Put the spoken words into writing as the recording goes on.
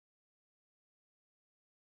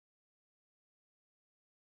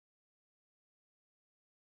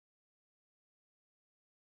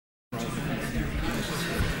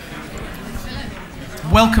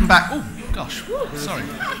Welcome back. Oh, gosh, sorry.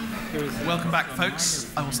 Welcome back,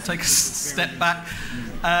 folks. I will take a step back.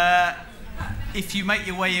 If you make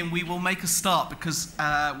your way in, we will make a start because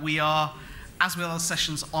we are, as with other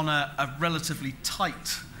sessions, on a relatively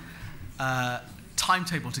tight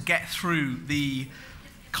timetable to get through the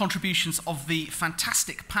contributions of the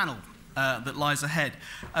fantastic panel that lies ahead.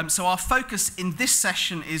 So our focus in this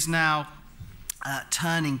session is now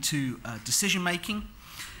turning to decision-making.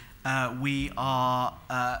 We are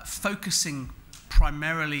focusing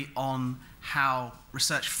primarily on how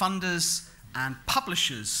research funders and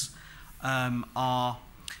publishers are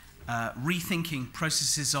rethinking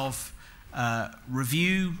processes of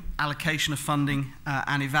review, allocation of funding,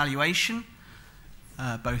 and evaluation,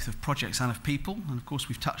 both of projects and of people. And of course,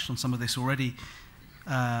 we've touched on some of this already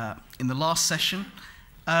in the last session.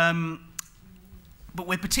 But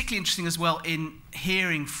we're particularly interested as well in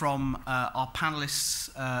hearing from our panelists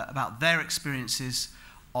about their experiences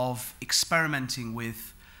of experimenting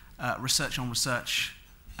with research on research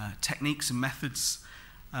techniques and methods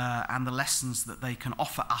and the lessons that they can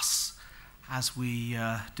offer us as we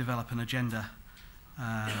develop an agenda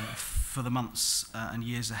for the months and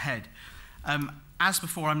years ahead. As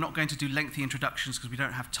before, I'm not going to do lengthy introductions because we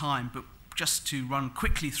don't have time, but just to run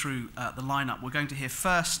quickly through the lineup, we're going to hear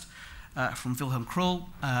first from Wilhelm Krull,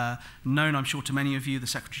 known, I'm sure, to many of you, the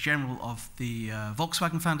Secretary General of the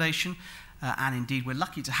Volkswagen Foundation. And indeed, we're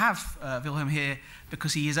lucky to have Wilhelm here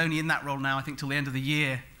because he is only in that role now, I think, till the end of the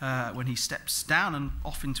year when he steps down and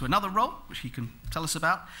off into another role, which he can tell us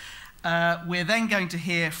about. We're then going to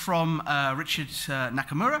hear from Richard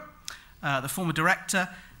Nakamura, the former director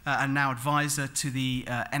and now advisor to the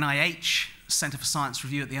NIH, Center for Science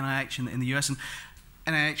Review at the NIH in the US. And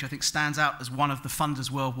NIH, I think, stands out as one of the funders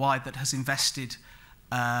worldwide that has invested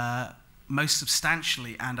most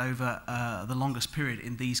substantially and over the longest period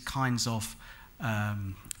in these kinds of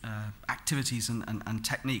activities and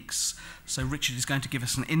techniques. So Richard is going to give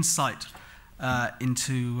us an insight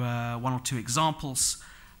into one or two examples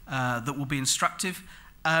that will be instructive.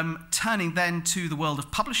 Turning then to the world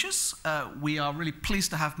of publishers, we are really pleased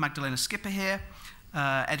to have Magdalena Skipper here,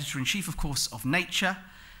 editor-in-chief, of course, of Nature.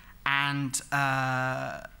 And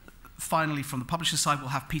finally, from the publisher side, we'll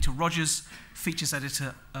have Peter Rodgers, features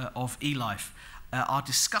editor of eLife. Our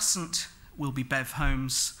discussant will be Bev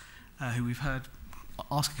Holmes, who we've heard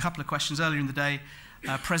ask a couple of questions earlier in the day,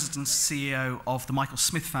 President and CEO of the Michael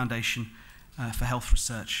Smith Foundation for Health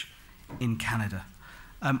Research in Canada.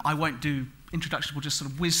 I won't do introductions, we'll just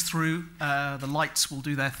sort of whiz through. The lights will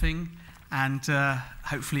do their thing, and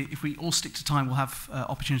hopefully, if we all stick to time, we'll have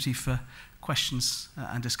opportunity for questions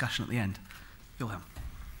and discussion at the end. Wilhelm.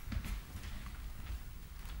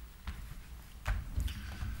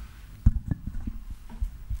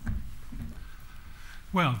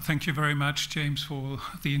 Well, thank you very much, James, for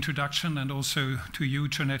the introduction, and also to you,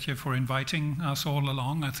 Janetje, for inviting us all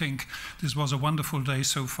along. I think this was a wonderful day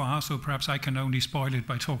so far, so perhaps I can only spoil it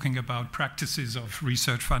by talking about practices of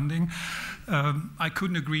research funding. I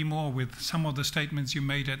couldn't agree more with some of the statements you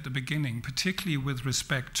made at the beginning, particularly with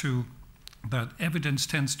respect to that evidence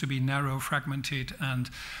tends to be narrow, fragmented, and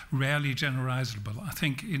rarely generalizable. I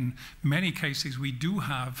think in many cases we do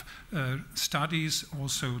have studies,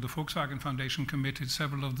 also the Volkswagen Foundation committed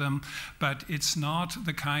several of them, but it's not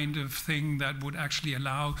the kind of thing that would actually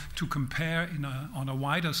allow to compare on a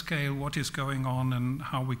wider scale what is going on and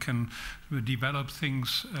how we can develop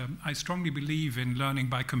things. I strongly believe in learning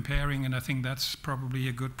by comparing, and I think that's probably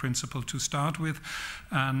a good principle to start with.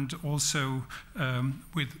 And also,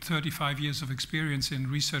 with 35 years of experience in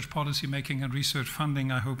research policy making and research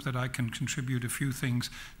funding, I hope that I can contribute a few things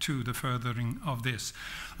to the furthering of this.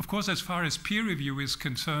 Of course, as far as peer review is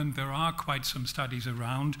concerned, there are quite some studies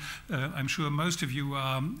around. I'm sure most of you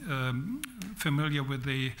are familiar with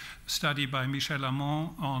the study by Michel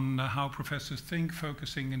Amand on how professors think,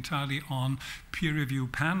 focusing entirely on peer review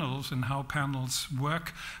panels and how panels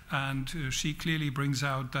work. And she clearly brings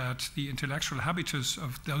out that the intellectual habitus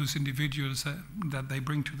of those individuals that they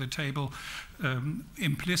bring to the table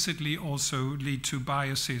implicitly also lead to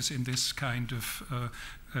biases in this kind of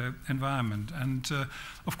environment. And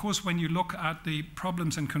of course, when you look at the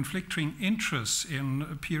problems and conflicting interests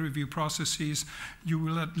in peer review processes, you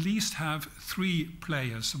will at least have three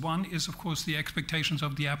players. One is, of course, the expectations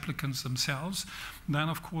of the applicants themselves. Then,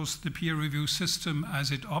 of course, the peer review system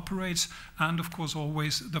as it operates, and of course,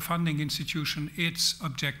 always the funding institution, its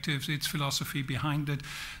objectives, its philosophy behind it.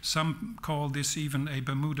 Some call this even a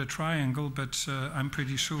Bermuda Triangle, but I'm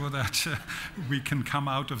pretty sure that we can come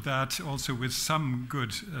out of that also with some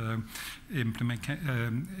good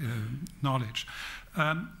knowledge.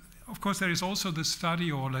 Of course, there is also the study,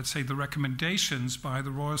 or let's say the recommendations by the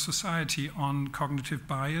Royal Society on cognitive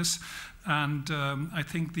bias. And I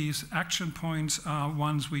think these action points are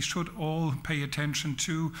ones we should all pay attention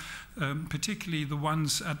to, particularly the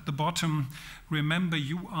ones at the bottom. Remember,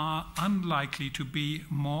 you are unlikely to be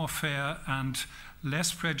more fair and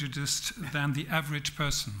less prejudiced than the average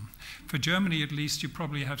person. For Germany, at least, you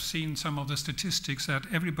probably have seen some of the statistics that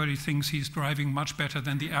everybody thinks he's driving much better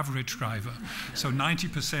than the average driver. So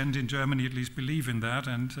 90% in Germany at least believe in that,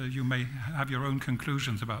 and you may have your own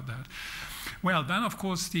conclusions about that. Well, then, of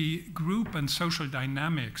course, the group and social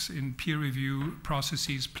dynamics in peer review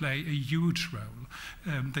processes play a huge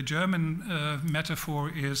role. The German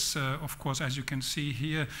metaphor is, of course, as you can see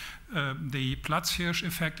here, the Platzhirsch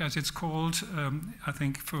effect, as it's called. I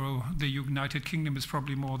think for the United Kingdom, it's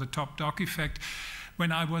probably more the top dog effect.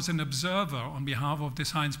 When I was an observer on behalf of the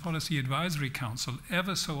Science Policy Advisory Council,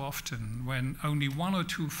 ever so often, when only 1 or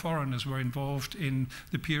 2 foreigners were involved in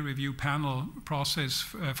the peer review panel process,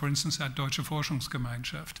 for instance, at Deutsche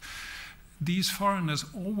Forschungsgemeinschaft, these foreigners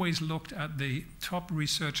always looked at the top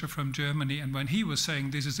researcher from Germany, and when he was saying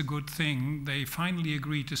this is a good thing, they finally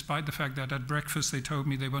agreed, despite the fact that at breakfast they told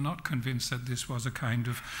me they were not convinced that this was a kind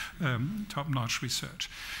of top-notch research.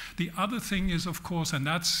 The other thing is, of course, and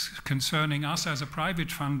that's concerning us as a private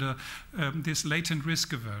funder, this latent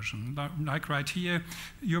risk aversion. Like right here,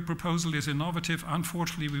 your proposal is innovative.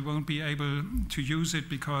 Unfortunately, we won't be able to use it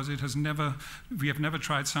because we have never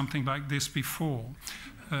tried something like this before.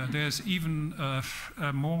 There's even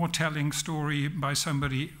a more telling story by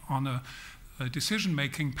somebody on a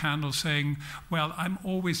decision-making panel saying, well, I'm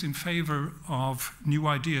always in favor of new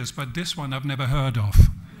ideas, but this one I've never heard of.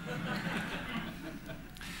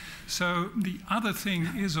 So the other thing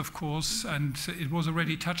is, of course, and it was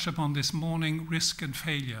already touched upon this morning, risk and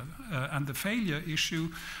failure. And the failure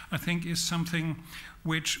issue, I think, is something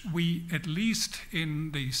which we, at least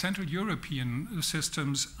in the Central European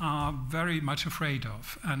systems, are very much afraid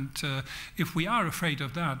of. And if we are afraid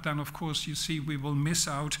of that, then of course you see we will miss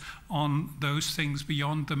out on those things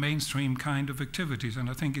beyond the mainstream kind of activities. And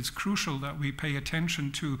I think it's crucial that we pay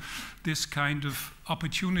attention to this kind of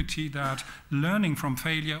opportunity, that learning from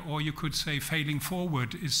failure, or you could say failing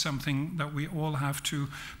forward, is something that we all have to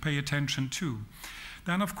pay attention to.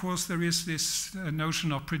 Then, of course, there is this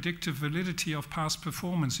notion of predictive validity of past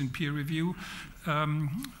performance in peer review.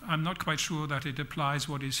 I'm not quite sure that it applies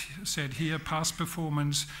what is said here. Past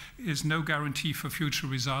performance is no guarantee for future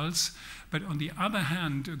results. But on the other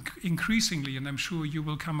hand, increasingly, and I'm sure you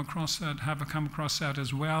will come across that, have come across that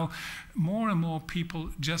as well, more and more people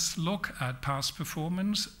just look at past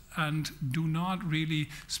performance and do not really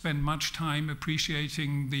spend much time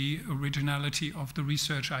appreciating the originality of the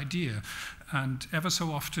research idea. And ever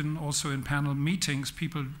so often, also in panel meetings,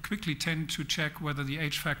 people quickly tend to check whether the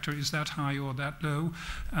H factor is that high or that low,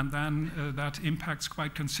 and then that impacts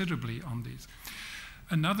quite considerably on these.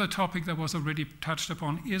 Another topic that was already touched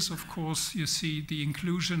upon is, of course, you see the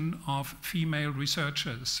inclusion of female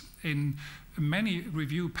researchers. In many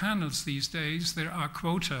review panels these days, there are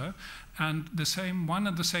quota, and one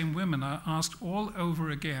and the same women are asked all over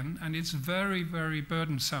again, and it's very, very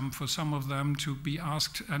burdensome for some of them to be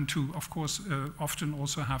asked, and to, of course, often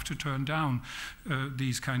also have to turn down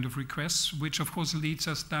these kind of requests, which, of course, leads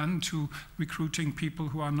us then to recruiting people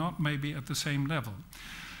who are not maybe at the same level.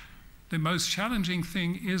 The most challenging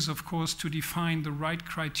thing is, of course, to define the right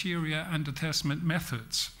criteria and assessment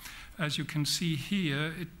methods. As you can see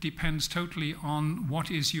here, it depends totally on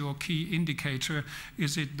what is your key indicator.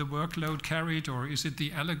 Is it the workload carried, or is it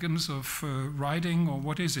the elegance of riding, or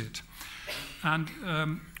what is it? And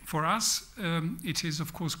for us, it is,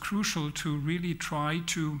 of course, crucial to really try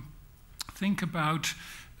to think about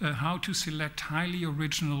how to select highly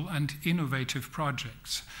original and innovative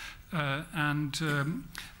projects.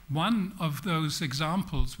 One of those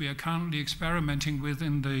examples we are currently experimenting with,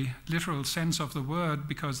 in the literal sense of the word,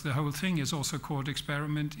 because the whole thing is also called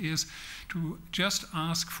experiment, is to just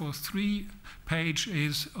ask for 3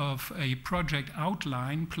 pages of a project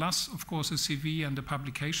outline, plus, of course, a CV and a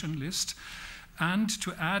publication list, and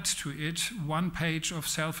to add to it 1 page of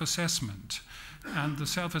self-assessment. And the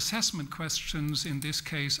self-assessment questions in this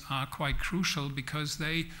case are quite crucial, because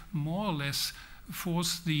they more or less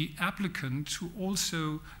force the applicant to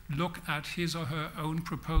also look at his or her own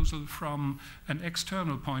proposal from an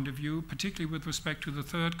external point of view, particularly with respect to the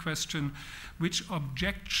third question: which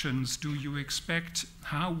objections do you expect?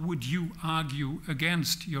 How would you argue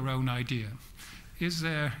against your own idea? Is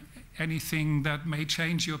there anything that may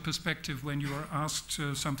change your perspective when you are asked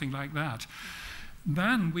something like that?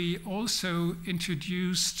 Then we also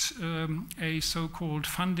introduced a so-called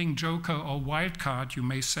funding joker or wildcard, you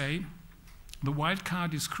may say. The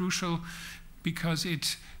wildcard is crucial because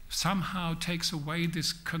it somehow takes away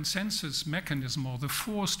this consensus mechanism or the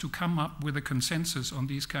force to come up with a consensus on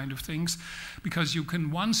these kind of things, because you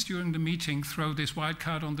can once during the meeting throw this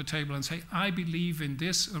wildcard on the table and say, I believe in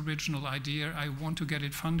this original idea, I want to get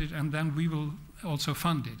it funded, and then we will also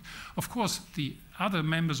fund it. Of course, the other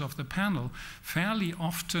members of the panel fairly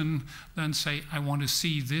often then say, I want to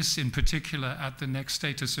see this in particular at the next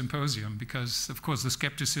status symposium, because of course the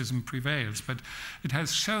skepticism prevails. But it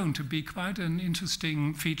has shown to be quite an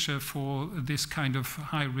interesting feature for this kind of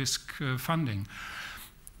high-risk funding.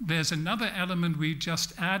 There's another element we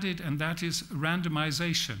just added, and that is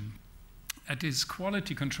randomization. It is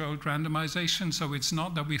quality-controlled randomization, so it's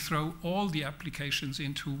not that we throw all the applications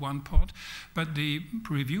into one pot, but the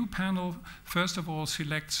review panel, first of all,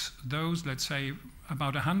 selects those, let's say,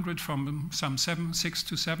 about 100 from some 600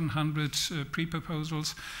 to 700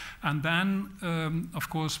 pre-proposals, and then, of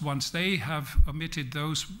course, once they have omitted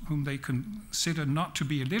those whom they consider not to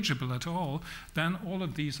be eligible at all, then all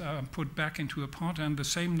of these are put back into a pot, and the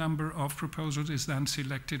same number of proposals is then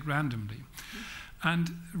selected randomly.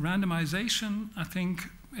 And randomization, I think,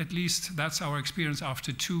 at least that's our experience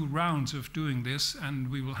after 2 rounds of doing this,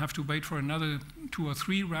 and we will have to wait for another 2 or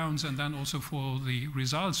 3 rounds and then also for the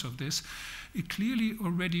results of this. It clearly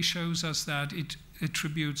already shows us that it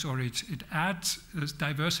attributes or it adds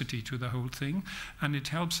diversity to the whole thing, and it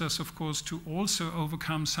helps us, of course, to also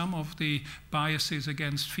overcome some of the biases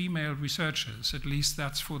against female researchers. At least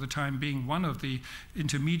that's for the time being one of the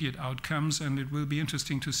intermediate outcomes, and it will be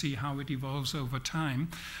interesting to see how it evolves over time.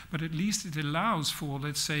 But at least it allows for,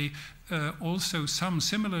 let's say, also some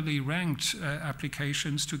similarly ranked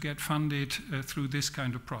applications to get funded through this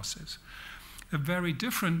kind of process. A very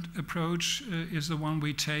different approach is the one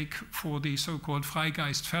we take for the so-called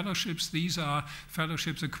Freigeist fellowships. These are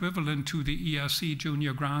fellowships equivalent to the ERC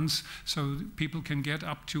junior grants, so people can get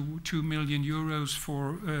up to 2 million euros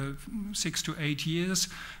for 6 to 8 years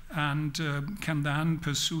and can then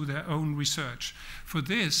pursue their own research. For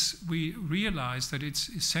this, we realize that it's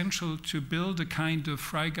essential to build a kind of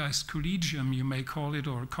Freigeist collegium, you may call it,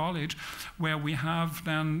 or a college, where we have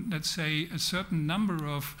then, let's say, a certain number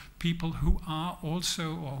of people who are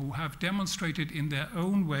also, or who have demonstrated in their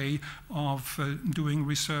own way of doing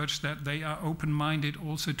research, that they are open-minded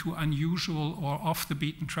also to unusual or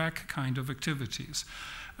off-the-beaten-track kind of activities.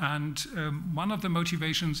 And one of the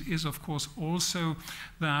motivations is, of course, also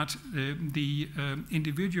that the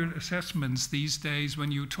individual assessments these days,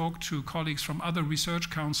 when you talk to colleagues from other research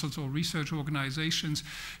councils or research organizations,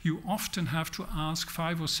 you often have to ask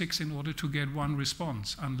 5 or 6 in order to get one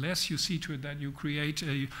response, unless you see to it that you create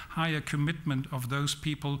a higher commitment of those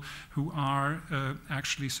people who are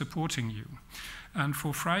actually supporting you. And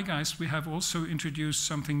for Freigeist, we have also introduced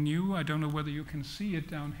something new. I don't know whether you can see it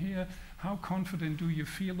down here. How confident do you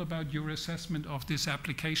feel about your assessment of this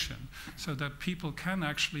application? So that people can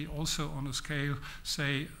actually also on a scale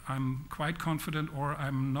say, I'm quite confident, or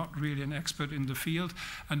I'm not really an expert in the field.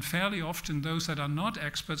 And fairly often those that are not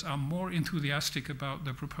experts are more enthusiastic about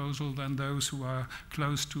the proposal than those who are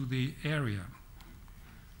close to the area.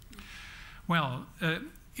 Well,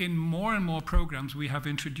 in more and more programs, we have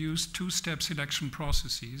introduced 2-step selection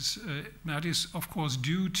processes. That is, of course,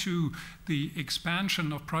 due to the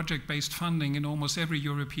expansion of project-based funding in almost every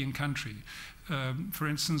European country. For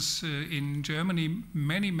instance, in Germany,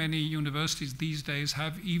 many universities these days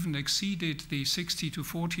have even exceeded the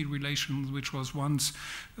 60-40 relation, which was once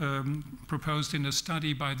proposed in a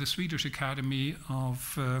study by the Swedish Academy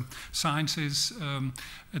of Sciences.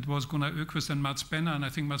 It was Gunnar Öquist and Mats Benner, and I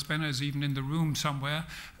think Mats Benner is even in the room somewhere.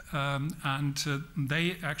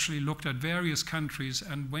 They actually looked at various countries,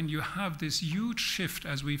 and when you have this huge shift,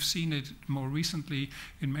 as we've seen it more recently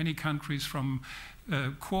in many countries, from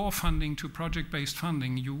core funding to project-based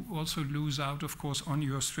funding, you also lose out, of course, on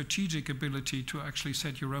your strategic ability to actually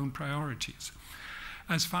set your own priorities.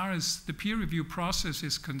 As far as the peer review process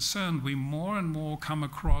is concerned, we more and more come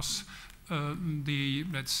across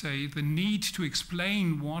let's say, the need to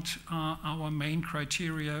explain what are our main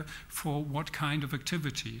criteria for what kind of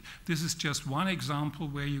activity. This is just one example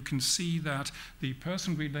where you can see that the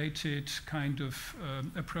person-related kind of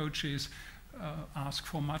approaches ask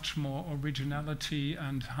for much more originality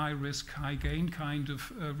and high-risk, high-gain kind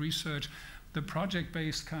of research. The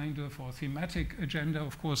project-based kind of or thematic agenda,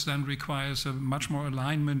 of course, then requires a much more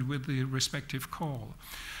alignment with the respective call.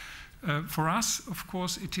 For us, of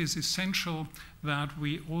course, it is essential that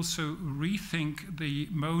we also rethink the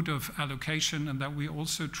mode of allocation and that we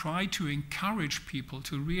also try to encourage people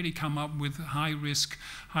to really come up with high risk,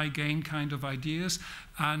 high gain kind of ideas.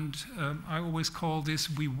 And I always call this,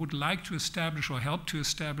 we would like to establish or help to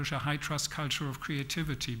establish a high trust culture of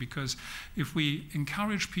creativity, because if we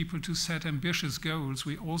encourage people to set ambitious goals,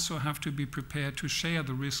 we also have to be prepared to share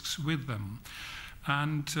the risks with them.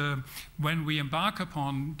 And when we embark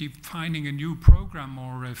upon defining a new program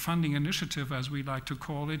or a funding initiative, as we like to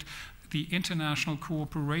call it, the international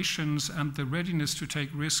cooperations and the readiness to take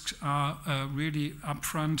risks are really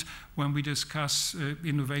upfront when we discuss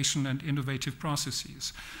innovation and innovative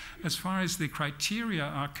processes. As far as the criteria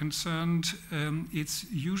are concerned, it's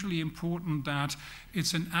usually important that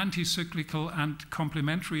it's an anti-cyclical and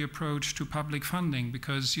complementary approach to public funding,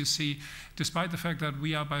 because you see, despite the fact that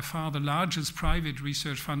we are by far the largest private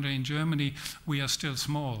research funder in Germany, we are still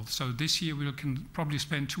small. So this year we can probably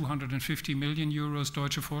spend 250 million euros.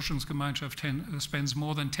 Deutsche Forschungsgemeinschaft spends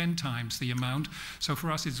more than 10 times the amount. So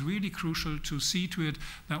for us, it's really crucial to see to it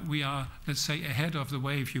that we are, let's say, ahead of the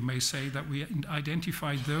wave, you may say, that we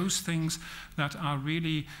identify those things that are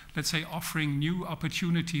really, let's say, offering new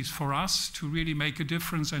opportunities for us to really make a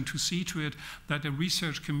difference, and to see to it that the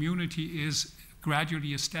research community is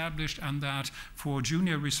gradually established, and that for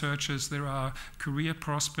junior researchers there are career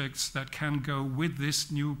prospects that can go with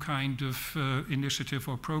this new kind of initiative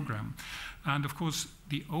or program. And of course,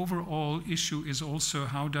 the overall issue is also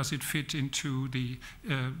how does it fit into the,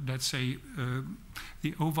 let's say,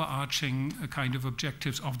 the overarching kind of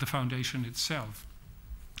objectives of the foundation itself.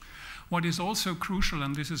 What is also crucial,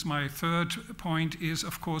 and this is my third point, is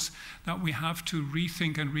of course that we have to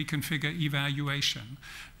rethink and reconfigure evaluation.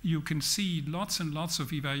 You can see lots and lots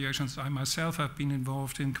of evaluations. I myself have been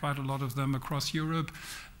involved in quite a lot of them across Europe,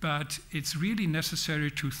 but it's really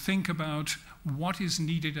necessary to think about what is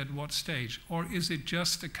needed at what stage, or is it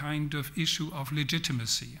just a kind of issue of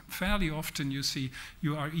legitimacy? Fairly often you see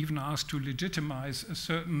you are even asked to legitimize a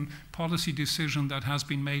certain policy decision that has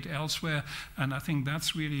been made elsewhere, and I think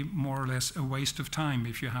that's really more or less a waste of time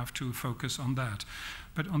if you have to focus on that.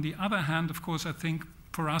 But on the other hand, of course, I think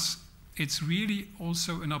for us it's really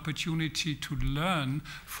also an opportunity to learn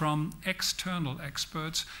from external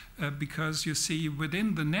experts, because you see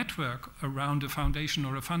within the network around a foundation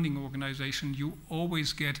or a funding organization, you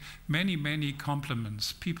always get many, many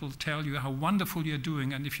compliments. People tell you how wonderful you're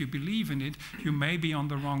doing, and if you believe in it, you may be on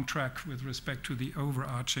the wrong track with respect to the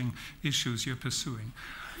overarching issues you're pursuing.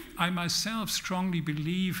 I myself strongly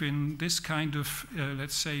believe in this kind of,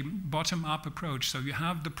 let's say, bottom-up approach. So you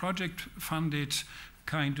have the project-funded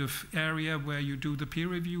kind of area where you do the peer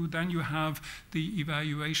review. Then you have the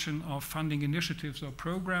evaluation of funding initiatives or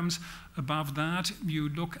programs. Above that, you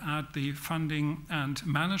look at the funding and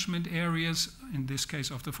management areas, in this case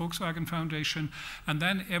of the Volkswagen Foundation. And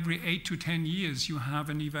then every 8 to 10 years, you have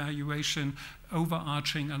an evaluation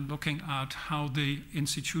overarching and looking at how the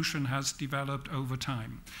institution has developed over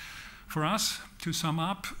time. For us, to sum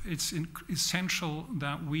up, it's essential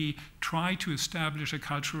that we try to establish a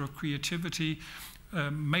culture of creativity.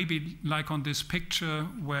 Maybe like on this picture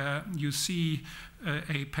where you see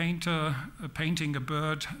a painter painting a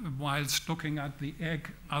bird whilst looking at the egg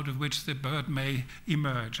out of which the bird may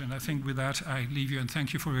emerge. And I think with that I leave you and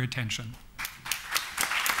thank you for your attention.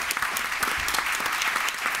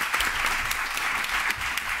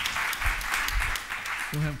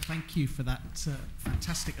 Wilhelm, thank you for that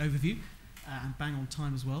fantastic overview, and bang on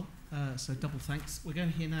time as well, so double thanks. We're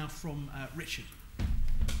going to hear now from Richard.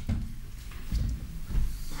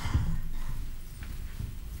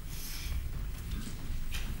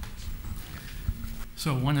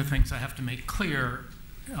 So one of the things I have to make clear,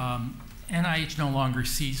 NIH no longer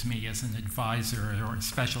sees me as an advisor or a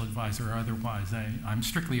special advisor or otherwise. I'm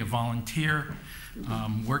strictly a volunteer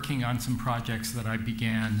working on some projects that I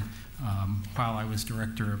began while I was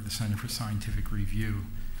director of the Center for Scientific Review.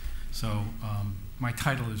 So my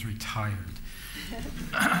title is retired.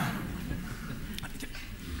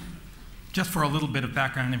 Just for a little bit of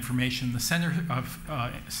background information, the Center of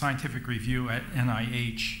Scientific Review at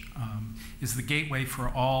NIH is the gateway for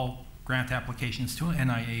all grant applications to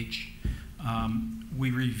NIH. We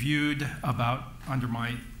reviewed about, under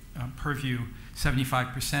my purview,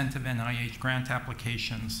 75% of NIH grant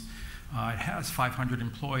applications. It has 500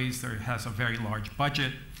 employees. It has a very large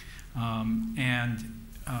budget. And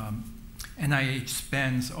NIH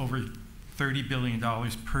spends over $30 billion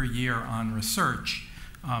per year on research,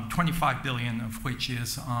 25 billion of which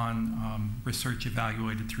is on research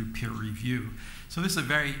evaluated through peer review. So this is a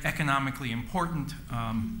very economically important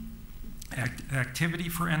activity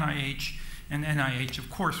for NIH. And NIH,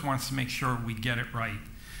 of course, wants to make sure we get it right.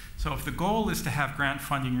 So if the goal is to have grant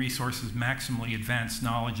funding resources maximally advance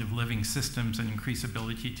knowledge of living systems and increase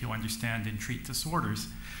ability to understand and treat disorders,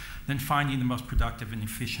 then finding the most productive and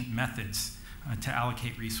efficient methods to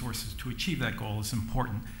allocate resources to achieve that goal is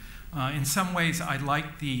important. In some ways, I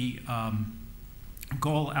like the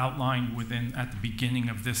goal outlined at the beginning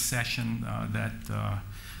of this session that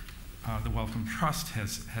the Wellcome Trust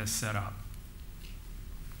has set up.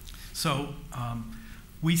 So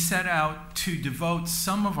we set out to devote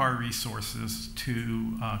some of our resources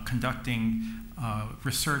to conducting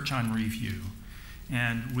research on review.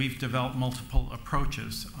 And we've developed multiple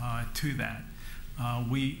approaches to that.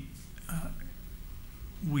 We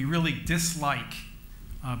really dislike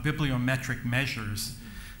bibliometric measures,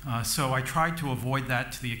 so I tried to avoid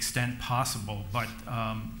that to the extent possible, but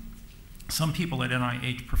some people at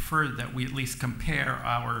NIH preferred that we at least compare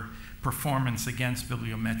our performance against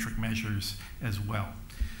bibliometric measures as well.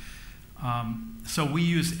 So we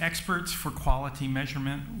used experts for quality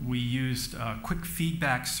measurement. We used quick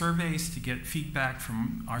feedback surveys to get feedback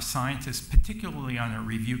from our scientists, particularly on our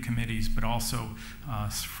review committees, but also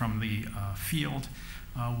from the field.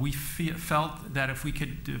 We felt that if we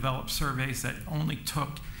could develop surveys that only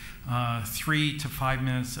took 3 to 5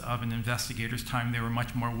 minutes of an investigator's time, they were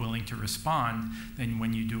much more willing to respond than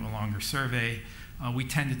when you do a longer survey. We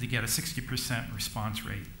tended to get a 60% response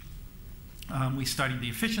rate. We studied the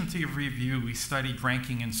efficiency of review. We studied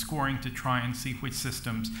ranking and scoring to try and see which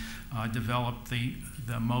systems developed the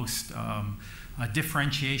most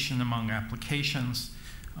differentiation among applications.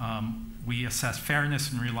 We assessed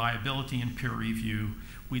fairness and reliability in peer review.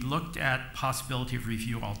 We looked at possibility of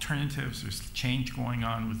review alternatives. There's change going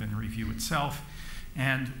on within review itself.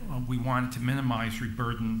 And we wanted to minimize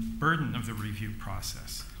burden of the review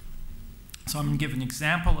process. So I'm going to give an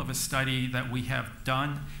example of a study that we have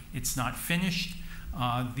done. It's not finished.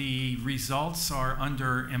 The results are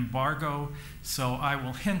under embargo, so I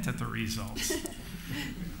will hint at the results.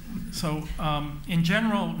 So in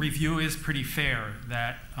general, review is pretty fair,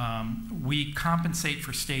 that we compensate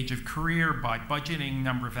for stage of career by budgeting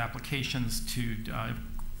number of applications to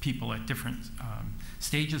people at different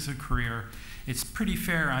stages of career. It's pretty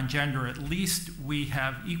fair on gender. At least we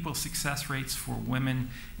have equal success rates for women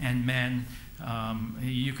and men.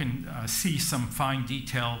 You can see some fine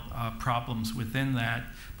detail problems within that,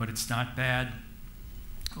 but it's not bad.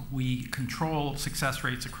 We control success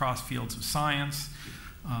rates across fields of science.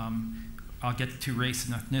 I'll get to race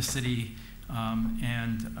and ethnicity.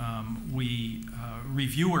 We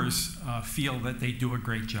reviewers feel that they do a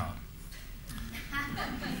great job.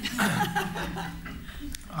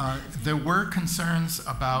 There were concerns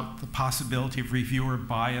about the possibility of reviewer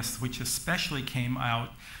bias, which especially came out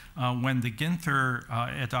when the Ginther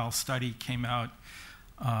et al. Study came out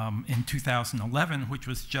in 2011, which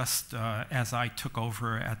was just as I took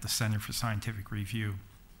over at the Center for Scientific Review.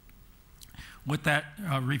 What that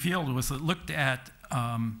revealed was it looked at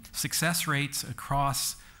success rates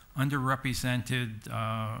across underrepresented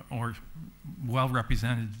or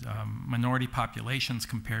well-represented minority populations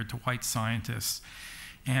compared to white scientists.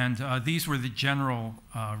 And these were the general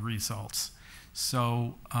results.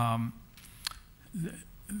 So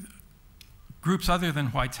groups other than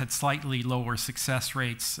whites had slightly lower success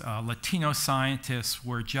rates. Latino scientists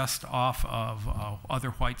were just off of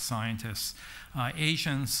other white scientists.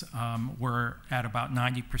 Asians were at about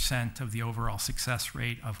 90% of the overall success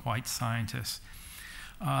rate of white scientists.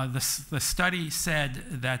 The study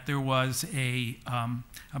said that there was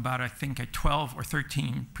about, I think, a 12 or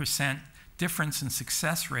 13% difference in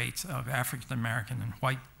success rates of African American and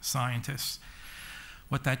white scientists.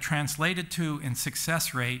 What that translated to in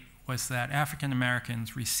success rate was that African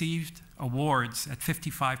Americans received awards at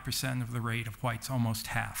 55% of the rate of whites, almost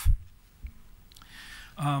half.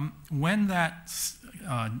 When that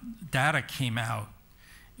data came out,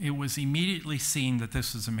 it was immediately seen that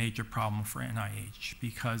this was a major problem for NIH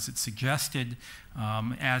because it suggested,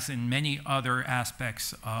 as in many other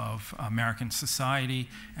aspects of American society,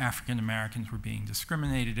 African Americans were being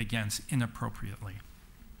discriminated against inappropriately.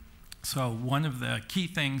 So one of the key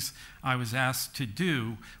things I was asked to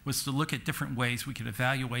do was to look at different ways we could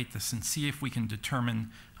evaluate this and see if we can determine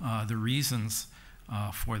the reasons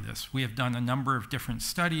for this. We have done a number of different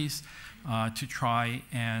studies to try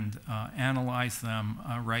and analyze them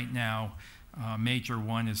right now. Major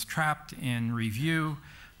one is trapped in review.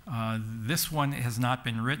 This one has not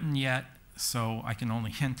been written yet, so I can only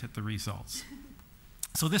hint at the results.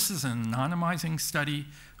 So this is an anonymizing study,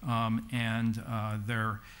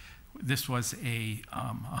 this was a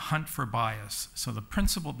hunt for bias. So the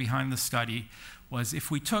principle behind the study was if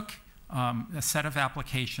we took a set of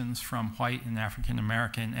applications from white and African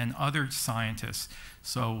American and other scientists.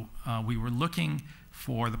 So we were looking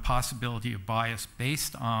for the possibility of bias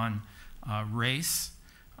based on race,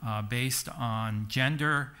 based on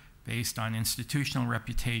gender, based on institutional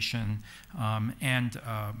reputation, and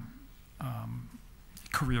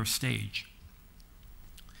career stage.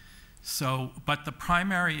 So, but the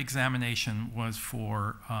primary examination was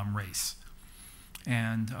for race.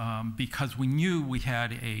 And because we knew we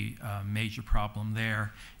had a major problem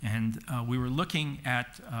there, and we were looking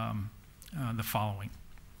at the following.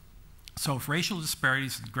 So if racial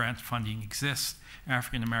disparities in grant funding exist,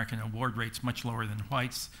 African American award rates much lower than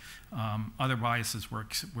whites. Other biases were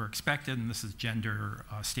expected, and this is gender,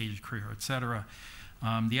 stage of career, et cetera.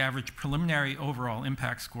 The average preliminary overall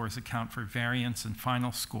impact scores account for variance and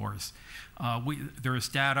final scores. There is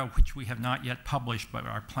data which we have not yet published but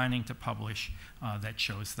are planning to publish that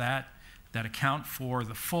shows that account for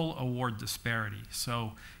the full award disparity.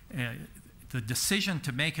 So the decision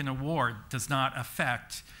to make an award does not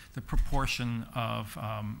affect the proportion of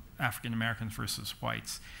African Americans versus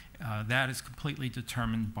whites. That is completely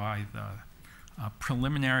determined by the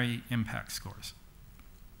preliminary impact scores.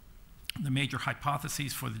 The major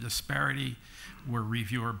hypotheses for the disparity were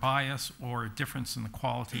reviewer bias or a difference in the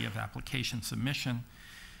quality of application submission.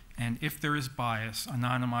 And if there is bias,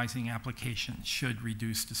 anonymizing applications should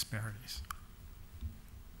reduce disparities.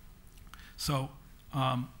 So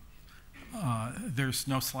there's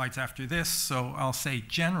no slides after this, so I'll say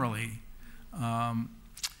generally,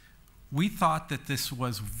 we thought that this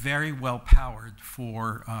was very well powered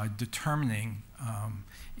for determining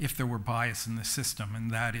if there were bias in the system, and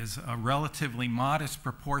that is a relatively modest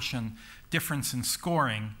proportion difference in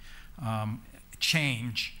scoring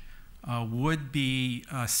change would be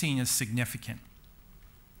seen as significant.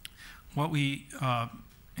 What we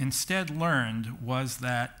instead learned was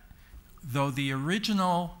that though the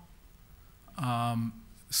original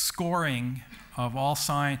scoring of all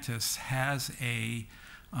scientists has a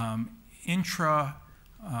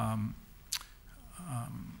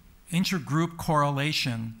intergroup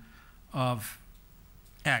correlation of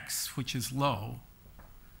X, which is low,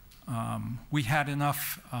 we had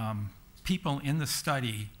enough people in the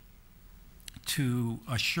study to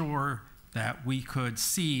assure that we could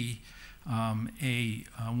see a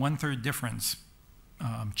 1/3 difference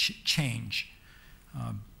change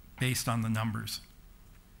based on the numbers.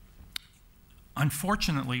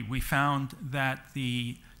 Unfortunately, we found that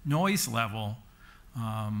the noise level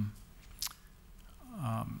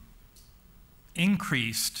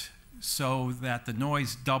increased so that the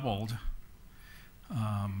noise doubled,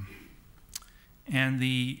 and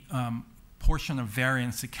the portion of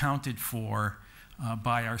variance accounted for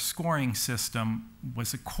by our scoring system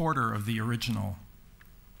was 1/4 of the original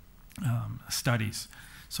studies.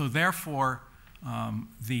 So therefore,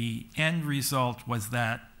 the end result was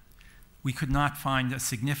that we could not find a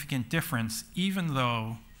significant difference, even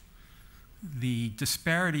though the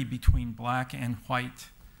disparity between black and white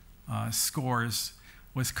scores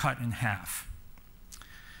was cut in half.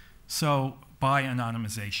 So by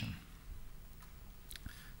anonymization.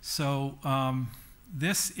 So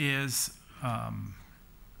this has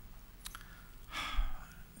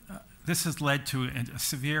led to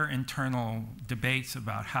severe internal debates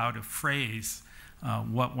about how to phrase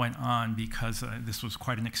what went on, because this was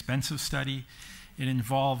quite an expensive study. It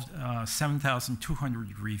involved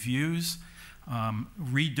 7,200 reviews,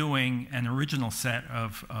 redoing an original set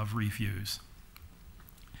of reviews.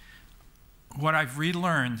 What I've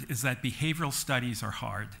relearned is that behavioral studies are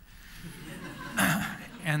hard.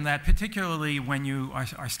 And that particularly when you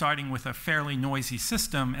are starting with a fairly noisy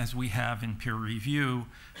system, as we have in peer review,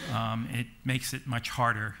 it makes it much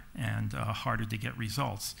harder and harder to get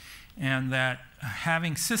results. And that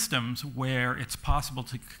having systems where it's possible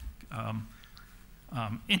to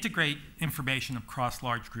integrate information across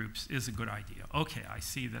large groups is a good idea. Okay, I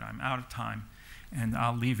see that I'm out of time, and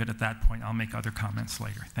I'll leave it at that point. I'll make other comments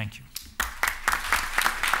later. Thank you.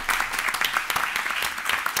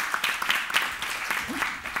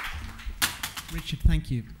 Richard, thank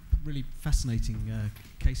you. Really fascinating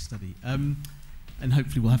case study. And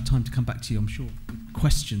hopefully we'll have time to come back to you, I'm sure, with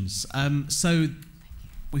questions. So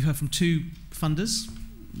we've heard from two funders,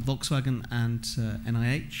 Volkswagen and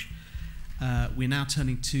NIH. We're now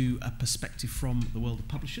turning to a perspective from the world of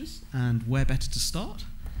publishers, and where better to start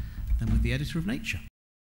than with the editor of Nature.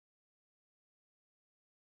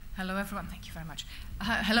 Hello, everyone. Thank you very much.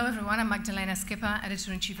 Hello, everyone. I'm Magdalena Skipper,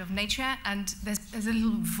 Editor-in-Chief of Nature, and there's a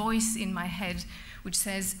little voice in my head which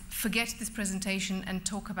says, forget this presentation and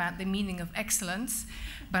talk about the meaning of excellence,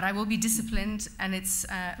 but I will be disciplined, and it's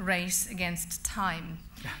a race against time.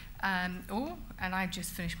 And I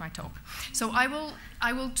just finished my talk. So I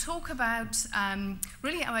will talk about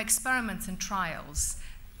really our experiments and trials.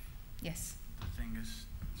 Yes? The thing is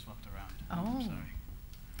swapped around. Oh. I'm sorry.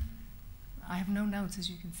 I have no notes, as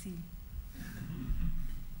you can see.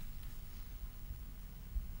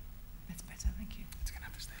 That's better, thank you. It's going to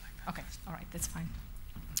have to stay like that. Okay, all right, that's fine.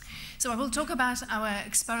 So I will talk about our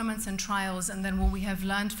experiments and trials and then what we have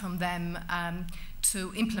learned from them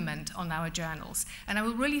to implement on our journals. And I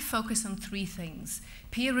will really focus on three things: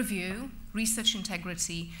 peer review, research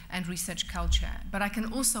integrity, and research culture. But I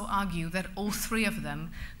can also argue that all three of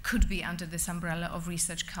them could be under this umbrella of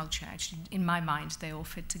research culture. Actually, in my mind, they all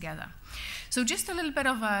fit together. So just a little bit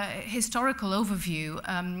of a historical overview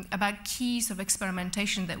about keys of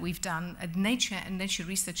experimentation that we've done at Nature and Nature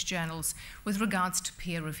research journals with regards to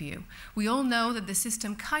peer review. We all know that the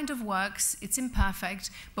system kind of works, it's imperfect,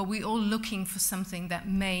 but we're all looking for something that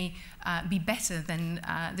may be better than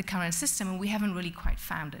the current system, and we haven't really quite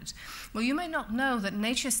found it. Well, you may not know that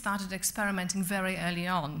Nature started experimenting very early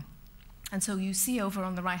on. And so you see over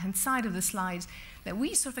on the right-hand side of the slide that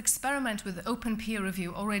we sort of experiment with open peer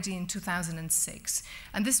review already in 2006.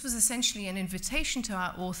 And this was essentially an invitation to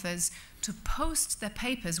our authors to post their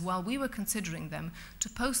papers while we were considering them, to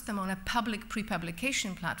post them on a public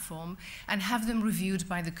pre-publication platform and have them reviewed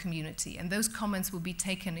by the community. And those comments will be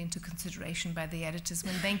taken into consideration by the editors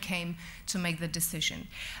when they came to make the decision.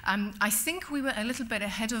 I think we were a little bit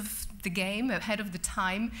ahead of the game, ahead of the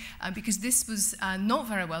time, because this was not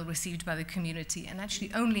very well received by the community, and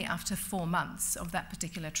actually only after 4 months of that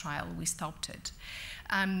particular trial we stopped it.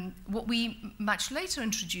 What we much later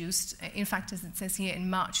introduced, in fact, as it says here, in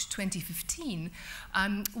March 2015,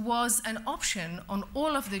 was an option on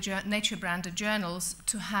all of the Nature-branded journals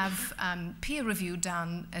to have peer review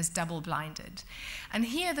done as double-blinded. And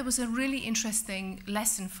here there was a really interesting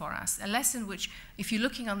lesson for us, a lesson which, if you're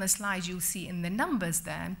looking on the slide, you'll see in the numbers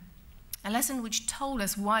there, a lesson which told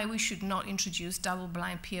us why we should not introduce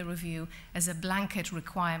double-blind peer review as a blanket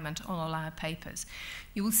requirement on all our papers.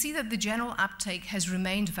 You will see that the general uptake has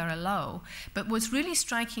remained very low, but what's really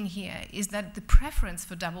striking here is that the preference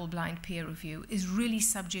for double-blind peer review is really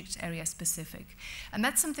subject area specific. And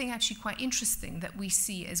that's something actually quite interesting that we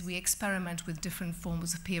see as we experiment with different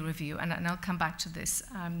forms of peer review, and I'll come back to this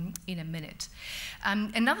in a minute.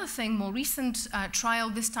 Another thing, more recent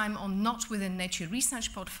trial, this time on not within Nature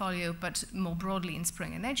research portfolio, but more broadly in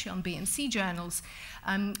Spring and Nature on BMC journals,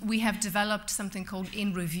 we have developed something called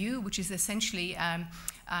In Review, which is essentially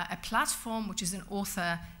a platform which is an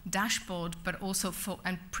author dashboard, but also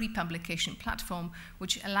a pre-publication platform,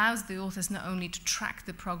 which allows the authors not only to track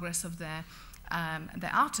the progress of their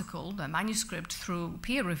article, their manuscript, through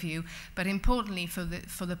peer review, but importantly for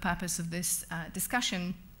the purpose of this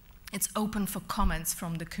discussion, it's open for comments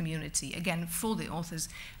from the community, again, for the authors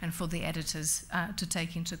and for the editors to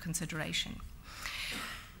take into consideration.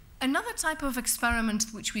 Another type of experiment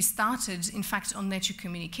which we started, in fact, on Nature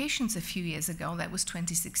Communications a few years ago, that was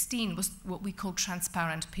 2016, was what we call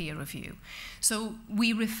transparent peer review. So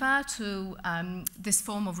we refer to this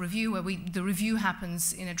form of review where the review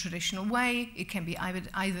happens in a traditional way. It can be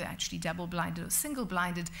either actually double-blinded or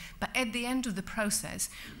single-blinded, but at the end of the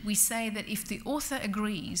process, we say that if the author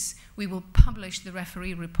agrees, we will publish the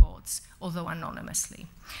referee reports, although anonymously.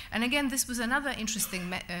 And again, this was another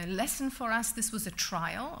interesting lesson for us. This was a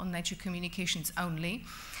trial on Nature Communications only,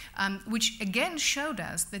 which again showed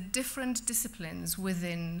us that different disciplines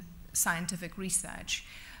within scientific research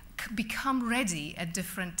become ready at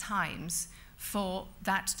different times for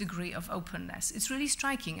that degree of openness. It's really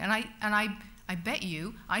striking, and I bet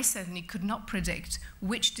you, I certainly could not predict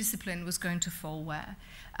which discipline was going to fall where.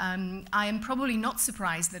 I am probably not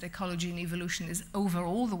surprised that ecology and evolution is over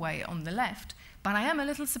all the way on the left, but I am a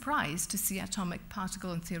little surprised to see atomic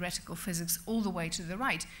particle and theoretical physics all the way to the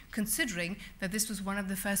right, considering that this was one of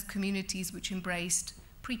the first communities which embraced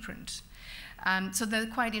preprint. So they're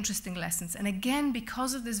quite interesting lessons. And again,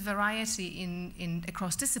 because of this variety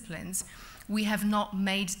across disciplines, we have not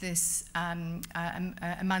made this a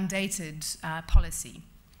mandated policy.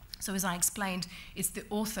 So as I explained, it's the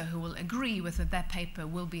author who will agree whether their paper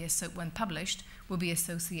will be, when published, will be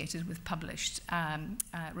associated with published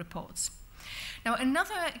reports. Now,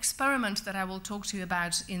 another experiment that I will talk to you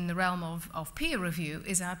about in the realm of peer review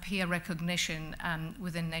is our peer recognition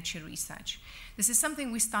within Nature research. This is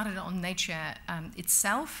something we started on Nature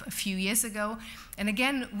itself a few years ago, and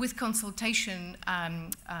again, with consultation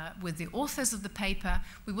with the authors of the paper,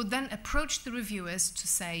 we would then approach the reviewers to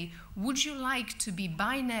say, would you like to be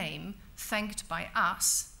by name thanked by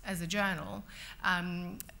us as a journal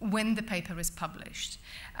when the paper is published?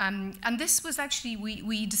 And this was actually,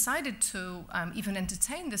 we decided to even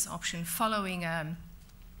entertain this option following a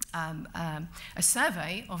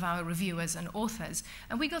survey of our reviewers and authors,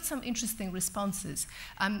 and we got some interesting responses.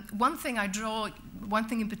 One thing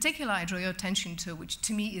in particular I draw your attention to, which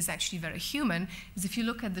to me is actually very human, is if you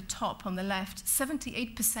look at the top on the left,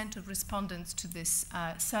 78% of respondents to this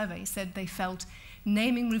survey said they felt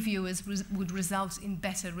naming reviewers would result in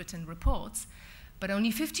better written reports, but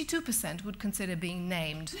only 52% would consider being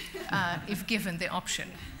named if given the option.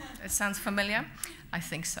 It sounds familiar? I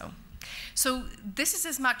think so. So this is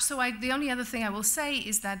as much, so the only other thing I will say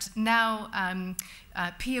is that now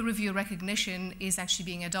peer review recognition is actually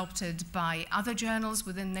being adopted by other journals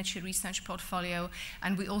within Nature research portfolio,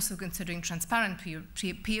 and we're also considering transparent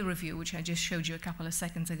peer review, which I just showed you a couple of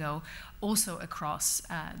seconds ago, also across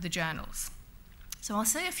the journals. So I'll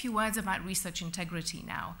say a few words about research integrity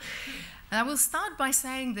now. And I will start by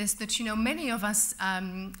saying this, that many of us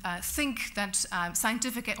think that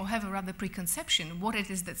scientific, or have a rather preconception, what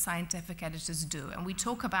it is that scientific editors do. And we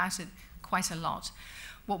talk about it quite a lot.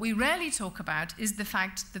 What we rarely talk about is the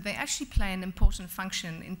fact that they actually play an important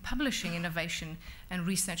function in publishing innovation and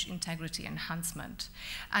research integrity enhancement.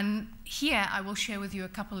 And here I will share with you a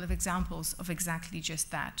couple of examples of exactly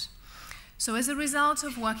just that. So as a result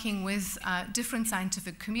of working with different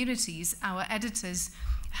scientific communities, our editors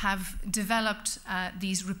have developed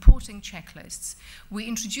these reporting checklists. We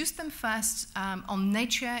introduced them first on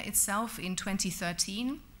Nature itself in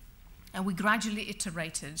 2013, and we gradually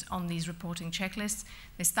iterated on these reporting checklists.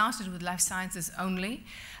 They started with life sciences only,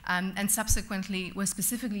 and subsequently were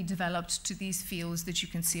specifically developed to these fields that you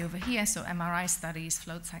can see over here, so MRI studies,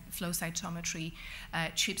 flow cytometry,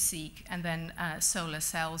 ChIP-seq, and then solar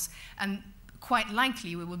cells. And quite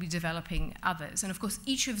likely we will be developing others. And of course,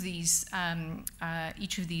 each of these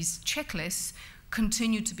checklists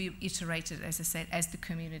continue to be iterated, as I said, as the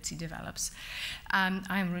community develops.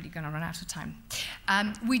 I'm really going to run out of time.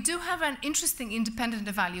 We do have an interesting independent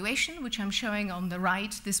evaluation, which I'm showing on the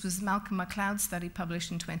right. This was Malcolm MacLeod's study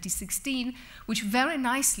published in 2016, which very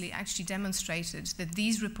nicely actually demonstrated that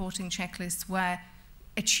these reporting checklists were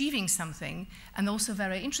achieving something, and also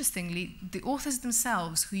very interestingly, the authors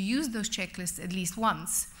themselves who used those checklists at least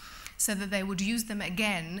once said that they would use them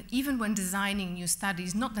again, even when designing new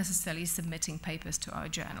studies, not necessarily submitting papers to our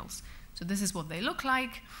journals. So this is what they look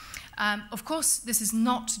like. Of course, this is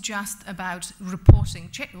not just about reporting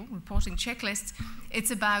checklists,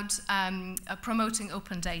 it's about promoting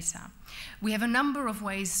open data. We have a number of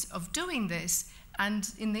ways of doing this,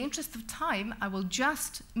 and in the interest of time, I will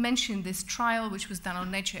just mention this trial which was done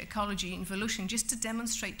on Nature Ecology and Evolution, just to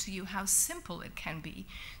demonstrate to you how simple it can be.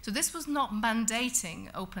 So this was not mandating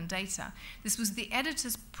open data. This was the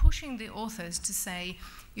editors pushing the authors to say,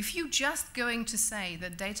 if you're just going to say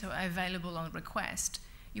that data are available on request,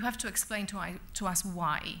 you have to explain to us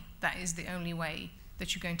why that is the only way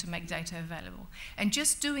that you're going to make data available. And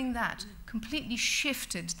just doing that completely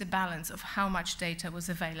shifted the balance of how much data was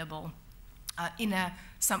available in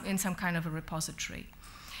some kind of a repository.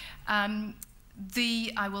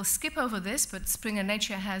 I will skip over this, but Springer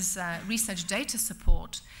Nature has research data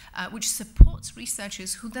support, which supports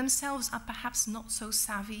researchers who themselves are perhaps not so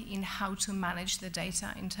savvy in how to manage the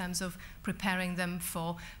data in terms of preparing them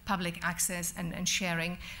for public access and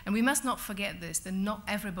sharing. And we must not forget this, that not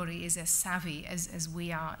everybody is as savvy as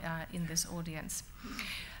we are in this audience.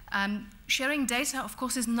 Sharing data, of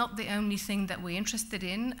course, is not the only thing that we're interested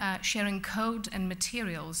in. Sharing code and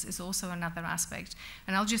materials is also another aspect.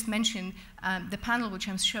 And I'll just mention the panel which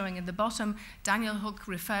I'm showing at the bottom. Daniel Hook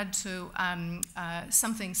referred to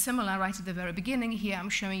something similar right at the very beginning. Here I'm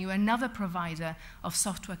showing you another provider of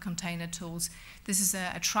software container tools. This is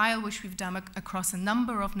a trial which we've done across a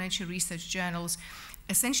number of Nature research journals.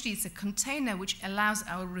 Essentially, it's a container which allows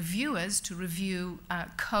our reviewers to review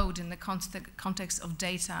code in the context of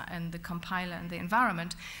data and the compiler and the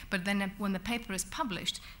environment, but then when the paper is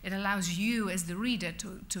published, it allows you as the reader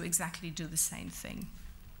to exactly do the same thing.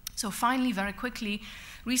 So finally, very quickly,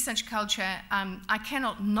 research culture. I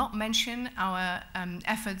cannot not mention our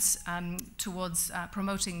efforts towards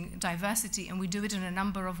promoting diversity, and we do it in a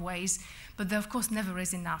number of ways, but there, of course, never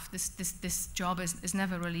is enough. This job is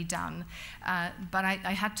never really done, but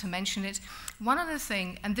I had to mention it. One other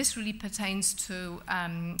thing, and this really pertains to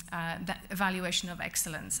that evaluation of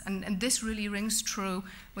excellence, and this really rings true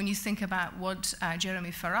when you think about what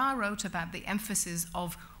Jeremy Farrar wrote about the emphasis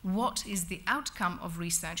of what is the outcome of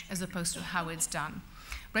research as opposed to how it's done.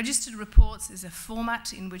 Registered reports is a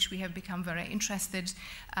format in which we have become very interested.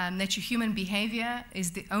 Nature Human Behavior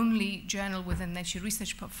is the only journal within Nature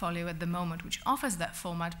Research portfolio at the moment which offers that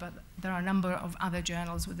format, but there are a number of other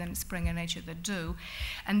journals within Springer Nature that do.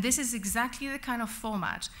 And this is exactly the kind of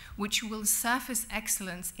format which will surface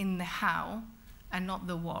excellence in the how and not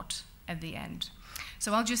the what at the end.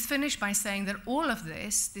 So I'll just finish by saying that all of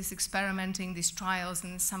this experimenting, these trials,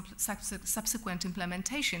 and subsequent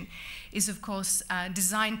implementation is, of course,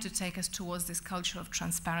 designed to take us towards this culture of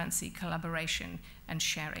transparency, collaboration, and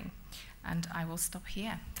sharing. And I will stop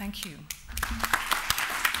here. Thank you.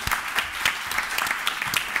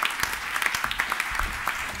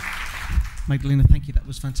 Magdalena, thank you. That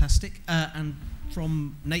was fantastic. And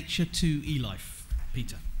from Nature to eLife,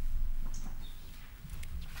 Peter.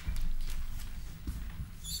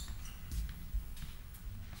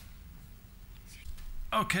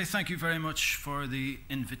 Okay, thank you very much for the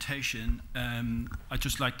invitation. I'd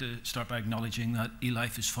just like to start by acknowledging that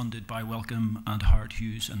eLife is funded by Wellcome and Howard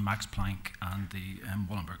Hughes and Max Planck and the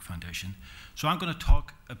Wallenberg Foundation. So I'm going to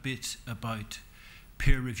talk a bit about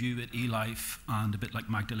peer review at eLife and a bit like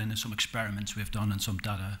Magdalena, some experiments we've done and some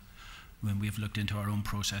data when we've looked into our own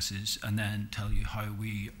processes, and then tell you how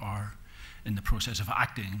we are in the process of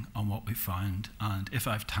acting on what we found. And if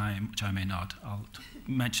I have time, which I may not, I'll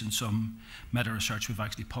mention some meta-research we've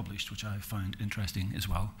actually published, which I found interesting as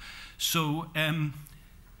well. So,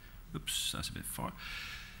 oops, that's a bit far.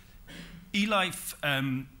 eLife,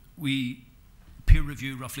 we peer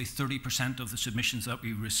review roughly 30% of the submissions that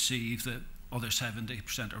we receive. The other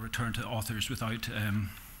 70% are returned to authors without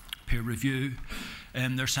peer review.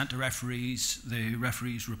 They're sent to referees, the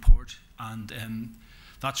referees report, and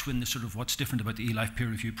that's when the sort of what's different about the eLife peer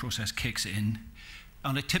review process kicks in.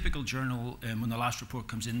 On a typical journal, when the last report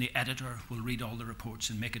comes in, the editor will read all the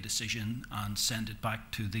reports and make a decision and send it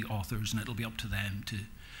back to the authors, and it'll be up to them to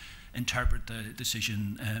interpret the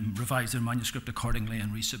decision, revise their manuscript accordingly,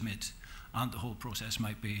 and resubmit. And the whole process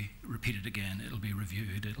might be repeated again. It'll be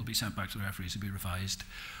reviewed, it'll be sent back to the referees to be revised.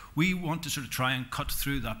 We want to sort of try and cut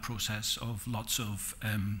through that process of lots of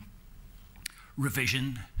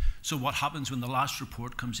revision. So what happens when the last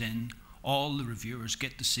report comes in, all the reviewers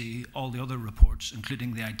get to see all the other reports,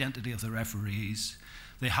 including the identity of the referees.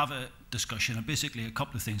 They have a discussion, and basically a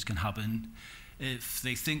couple of things can happen. If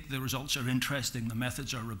they think the results are interesting, the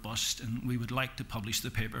methods are robust, and we would like to publish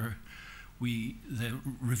the paper, the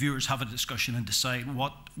reviewers have a discussion and decide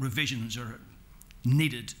what revisions are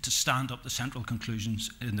needed to stand up the central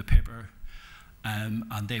conclusions in the paper.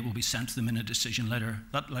 And they will be sent to them in a decision letter.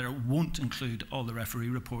 That letter won't include all the referee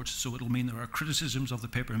reports, so it'll mean there are criticisms of the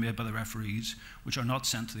paper made by the referees which are not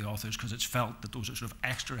sent to the authors because it's felt that those are sort of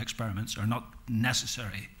extra experiments are not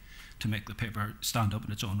necessary to make the paper stand up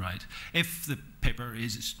in its own right. If the paper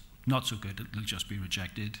is not so good, it'll just be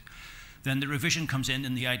rejected. Then the revision comes in,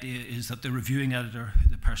 and the idea is that the reviewing editor,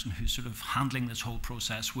 the person who's sort of handling this whole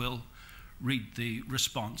process, will read the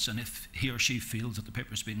response, and if he or she feels that the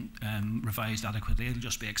paper's been revised adequately, it'll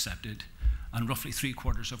just be accepted. And roughly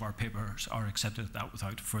 3/4 of our papers are accepted at that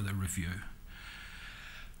without further review.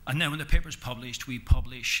 And then when the paper's published, we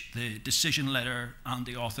publish the decision letter and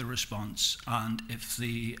the author response. And if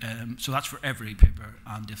the, so that's for every paper.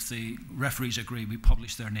 And if the referees agree, we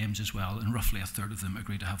publish their names as well. And roughly 1/3 of them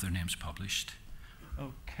agree to have their names published.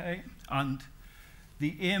 Okay. And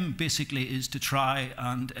the aim basically is to try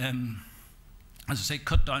and, as I say,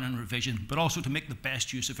 cut down on revision, but also to make the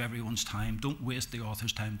best use of everyone's time. Don't waste the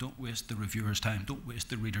author's time. Don't waste the reviewer's time. Don't waste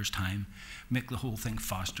the reader's time. Make the whole thing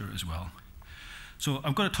faster as well. So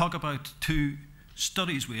I'm going to talk about 2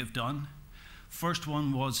 studies we have done. First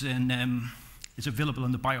one was in, it's available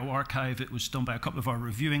in the bioarchive. It was done by a couple of our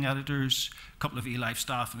reviewing editors, a couple of eLife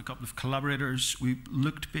staff, and a couple of collaborators. We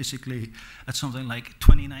looked basically at something like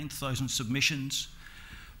 29,000 submissions,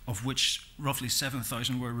 of which roughly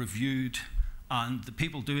 7,000 were reviewed. And the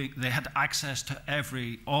people doing, they had access to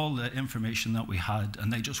all the information that we had,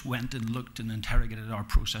 and they just went and looked and interrogated our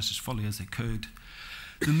process as fully as they could.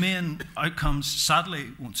 The main outcomes,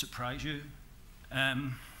 sadly, won't surprise you.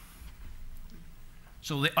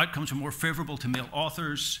 So the outcomes are more favorable to male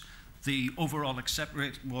authors. The overall accept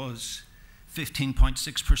rate was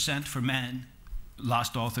 15.6% for men,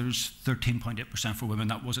 last authors 13.8% for women.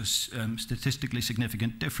 That was a statistically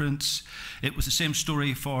significant difference. It was the same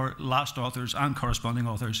story for last authors and corresponding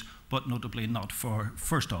authors, but notably not for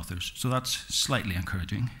first authors. So that's slightly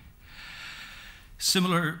encouraging.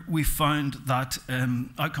 Similar, we found that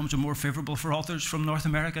outcomes are more favorable for authors from North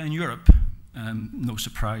America and Europe. No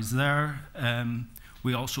surprise there.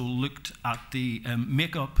 We also looked at the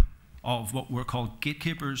makeup of what were called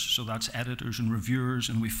gatekeepers, so that's editors and reviewers,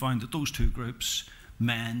 and we found that those two groups,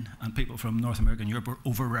 men and people from North America and Europe, were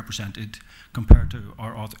overrepresented compared to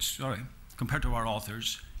our authors.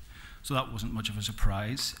 So that wasn't much of a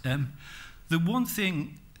surprise. The one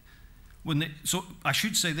thing, so I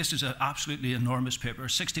should say this is an absolutely enormous paper,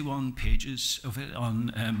 61 pages of it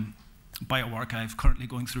on bioarchive, currently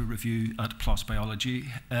going through review at PLOS Biology.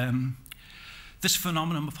 This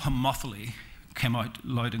phenomenon of homophily came out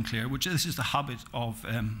loud and clear, which this is the habit of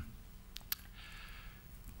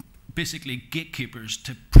basically gatekeepers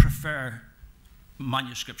to prefer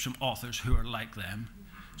manuscripts from authors who are like them.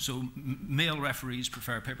 So male referees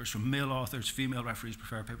prefer papers from male authors, female referees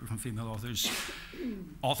prefer papers from female authors,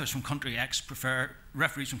 authors from country X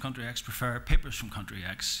referees from country X prefer papers from country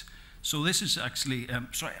X. So this is actually,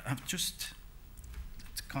 sorry, I'm just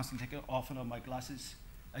constantly taking off and on my glasses.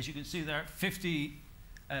 As you can see there, 50,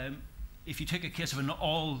 if you take a case of an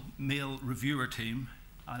all-male reviewer team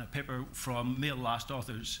and a paper from male last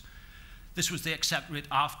authors, this was the accept rate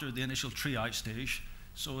after the initial triage stage.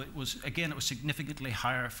 So it was, again, it was significantly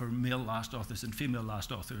higher for male last authors than female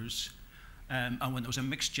last authors. And when there was a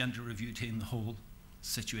mixed gender review team, the whole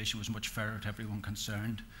situation was much fairer to everyone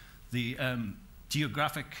concerned. The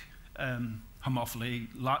geographic homophily,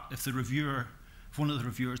 if one of the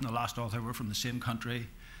reviewers and the last author were from the same country,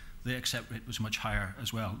 the accept rate was much higher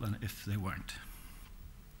as well than if they weren't.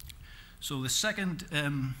 So the second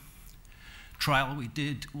trial we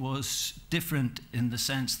did was different in the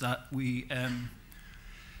sense that we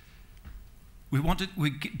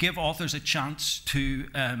give authors a chance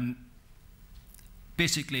to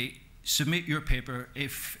basically submit your paper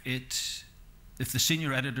if the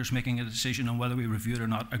senior editor is making a decision on whether we review it or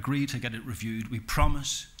not, agree to get it reviewed. We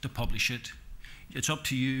promise to publish it. It's up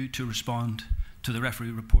to you to respond to the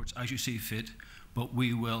referee reports as you see fit, but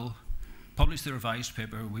we will publish the revised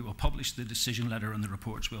paper, we will publish the decision letter and the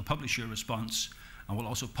reports, we'll publish your response, and we'll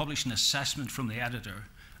also publish an assessment from the editor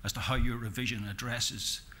as to how your revision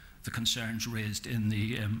addresses the concerns raised in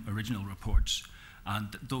the original reports.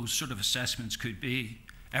 And those sort of assessments could be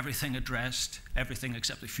everything addressed, everything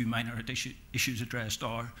except a few minor issues addressed,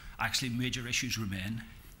 or actually major issues remain.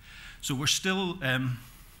 So we're still,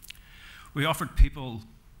 we offered people,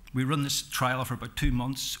 we run this trial for about 2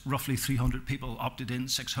 months, roughly 300 people opted in,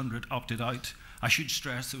 600 opted out. I should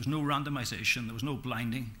stress there was no randomization, there was no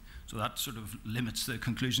blinding, so that sort of limits the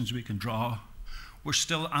conclusions we can draw. We're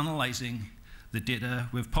still analyzing the data.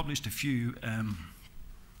 We've published a few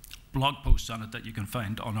blog posts on it that you can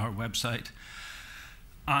find on our website.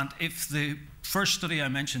 And if the first study I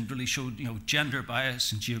mentioned really showed, gender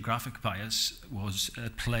bias and geographic bias was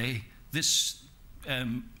at play, this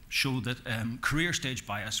showed that career stage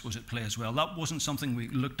bias was at play as well. That wasn't something we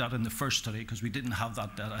looked at in the first study because we didn't have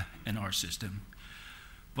that data in our system.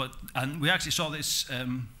 And we actually saw this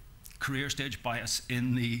career stage bias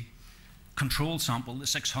in the control sample, the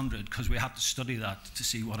 600, because we had to study that to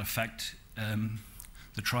see what effect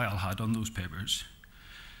the trial had on those papers.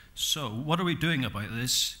 So what are we doing about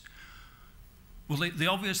this? Well, the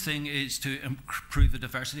obvious thing is to improve the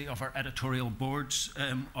diversity of our editorial boards.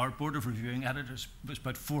 Our board of reviewing editors was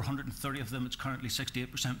about 430 of them. It's currently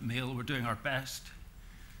 68% male. We're doing our best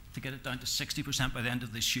to get it down to 60% by the end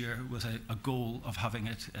of this year with a goal of having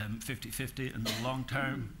it 50-50 in the long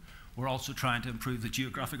term. We're also trying to improve the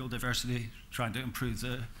geographical diversity, trying to improve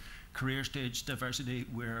the career stage diversity.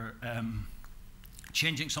 We're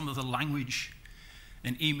changing some of the language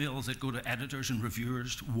in emails that go to editors and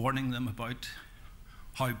reviewers, warning them about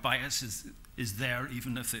how bias is there,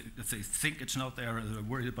 even if they think it's not there or they're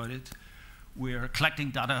worried about it. We're collecting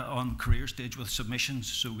data on career stage with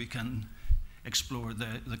submissions so we can explore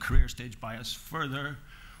the career stage bias further.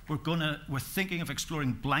 We're thinking of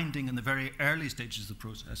exploring blinding in the very early stages of the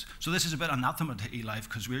process. So this is a bit anathema to eLife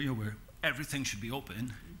because everything should be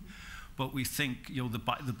open, but we think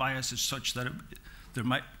the bias is such that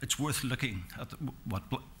it's worth looking at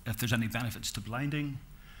if there's any benefits to blinding.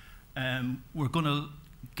 We're going to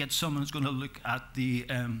get someone who's going to look at the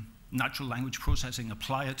natural language processing,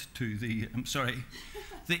 apply it to the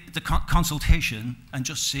consultation, and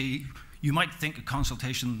just see. You might think a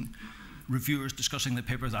consultation, reviewers discussing the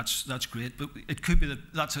paper, that's great, but it could be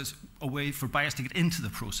that's a way for bias to get into the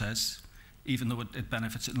process even though it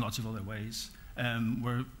benefits it in lots of other ways.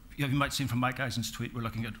 You might have seen from Mike Eisen's tweet, we're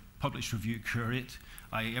looking at publish, review, curate,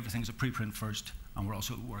 i.e. everything's a preprint first, and we're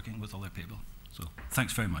also working with other people. So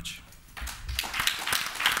thanks very much.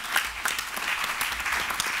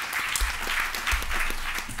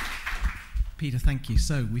 Peter, thank you.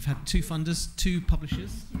 So we've had 2 funders, 2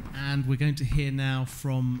 publishers, and we're going to hear now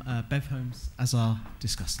from Bev Holmes as our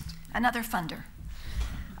discussant. Another funder.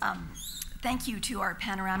 Thank you to our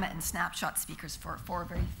Panorama and Snapshot speakers for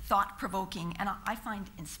very thought-provoking and I find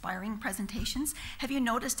inspiring presentations. Have you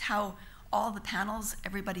noticed how all the panels,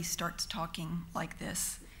 everybody starts talking like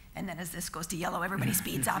this, and then as this goes to yellow, everybody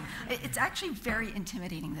speeds up? It's actually very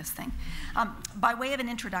intimidating, this thing. By way of an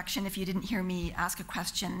introduction, if you didn't hear me ask a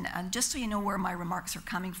question, and just so you know where my remarks are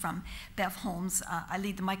coming from, Bev Holmes, I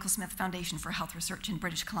lead the Michael Smith Foundation for Health Research in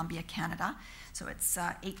British Columbia, Canada. So it's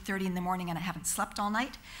 8:30 in the morning and I haven't slept all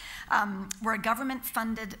night. We're a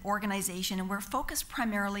government-funded organization and we're focused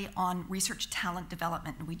primarily on research talent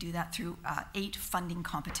development, and we do that through 8 funding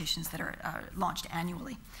competitions that are launched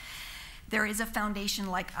annually. There is a foundation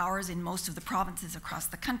like ours in most of the provinces across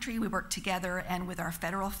the country. We work together and with our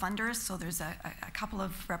federal funders, so there's a couple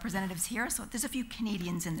of representatives here, so there's a few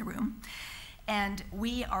Canadians in the room. And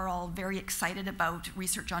we are all very excited about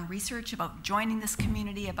research on research, about joining this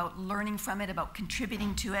community, about learning from it, about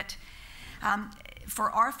contributing to it.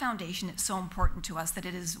 For our foundation, it's so important to us that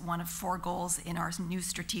it is one of 4 goals in our new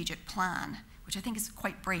strategic plan, which I think is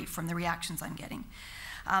quite brave from the reactions I'm getting.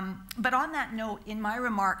 But on that note, in my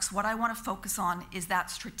remarks, what I want to focus on is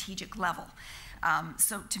that strategic level.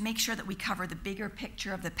 So to make sure that we cover the bigger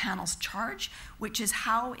picture of the panel's charge, which is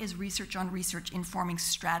how is research on research informing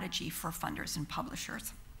strategy for funders and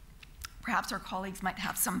publishers. Perhaps our colleagues might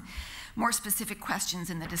have some more specific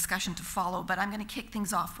questions in the discussion to follow, but I'm going to kick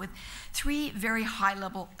things off with 3 very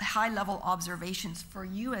high-level observations for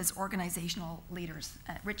you as organizational leaders.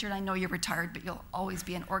 Richard, I know you're retired, but you'll always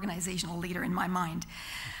be an organizational leader in my mind.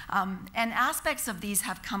 And aspects of these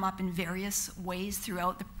have come up in various ways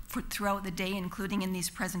throughout the day, including in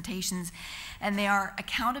these presentations, and they are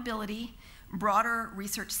accountability, broader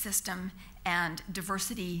research system, and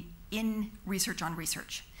diversity in research on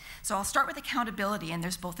research. So I'll start with accountability, and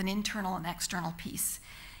there's both an internal and external piece.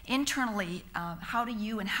 Internally, how do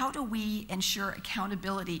you and how do we ensure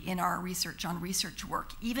accountability in our research on research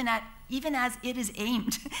work, even as it is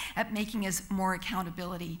aimed at making us more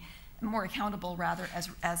accountable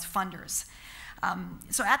as funders?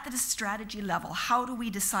 So at the strategy level, how do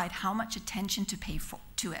we decide how much attention to pay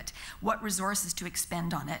to it? What resources to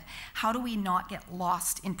expend on it? How do we not get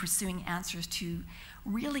lost in pursuing answers to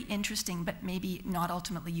really interesting but maybe not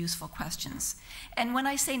ultimately useful questions? And when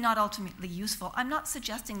I say not ultimately useful, I'm not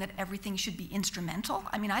suggesting that everything should be instrumental.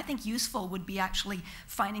 I mean, I think useful would be actually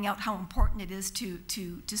finding out how important it is to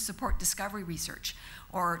support discovery research,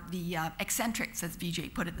 or the eccentrics, as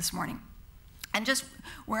Vijay put it this morning. And just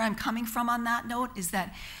where I'm coming from on that note is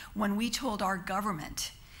that when we told our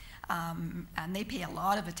government, and they pay a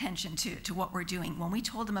lot of attention to what we're doing, when we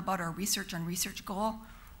told them about our research on research goal,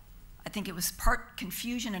 I think it was part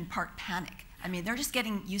confusion and part panic. I mean, they're just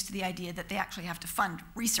getting used to the idea that they actually have to fund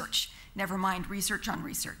research, never mind research on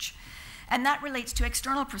research. And that relates to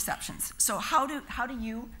external perceptions. So how do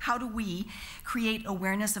we create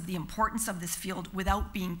awareness of the importance of this field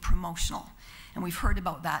without being promotional? And we've heard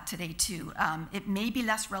about that today too. It may be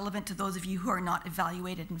less relevant to those of you who are not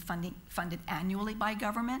evaluated and funded annually by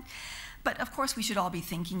government, but of course we should all be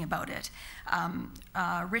thinking about it.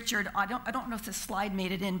 Richard, I don't know if this slide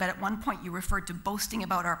made it in, but at one point you referred to boasting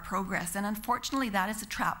about our progress, and unfortunately that is a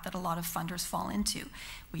trap that a lot of funders fall into.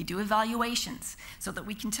 We do evaluations so that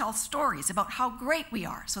we can tell stories about how great we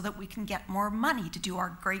are, so that we can get more money to do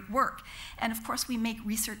our great work. And of course we make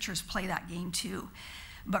researchers play that game too.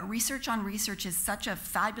 But research on research is such a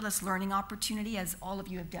fabulous learning opportunity, as all of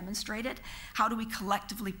you have demonstrated. How do we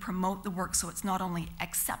collectively promote the work so it's not only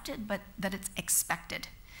accepted, but that it's expected?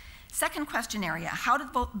 Second question area, how do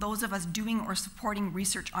those of us doing or supporting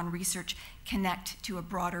research on research connect to a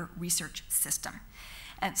broader research system?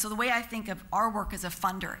 And so the way I think of our work as a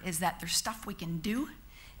funder is that there's stuff we can do,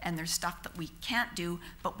 and there's stuff that we can't do,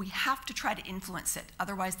 but we have to try to influence it.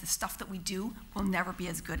 Otherwise, the stuff that we do will never be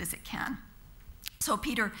as good as it can. So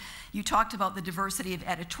Peter, you talked about the diversity of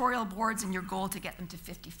editorial boards and your goal to get them to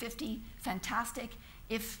 50-50. Fantastic,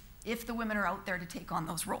 if the women are out there to take on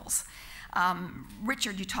those roles.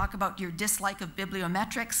 Richard, you talk about your dislike of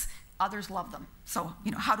bibliometrics. others love them. So,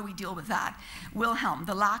 how do we deal with that? Wilhelm,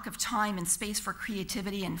 the lack of time and space for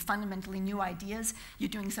creativity and fundamentally new ideas. You're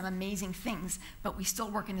doing some amazing things, but we still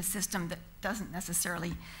work in a system that doesn't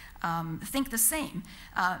necessarily think the same.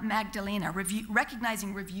 Magdalena,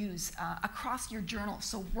 recognizing reviews across your journal,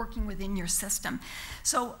 so working within your system.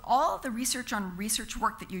 So all the research on research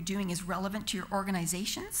work that you're doing is relevant to your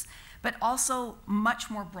organizations, but also much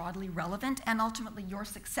more broadly relevant, and ultimately your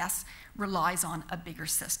success relies on a bigger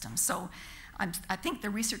system. So I think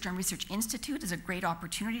the Research on Research Institute is a great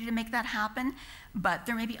opportunity to make that happen, but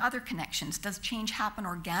there may be other connections. Does change happen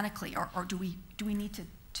organically, or do we need to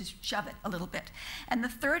shove it a little bit? And the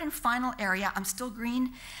third and final area, I'm still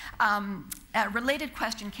green, a related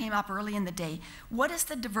question came up early in the day. What is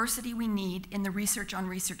the diversity we need in the research on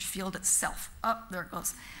research field itself? Oh, there it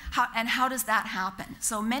goes. How does that happen?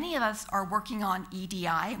 So many of us are working on EDI,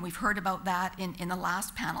 and we've heard about that in the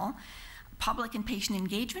last panel. Public and patient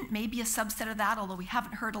engagement may be a subset of that, although we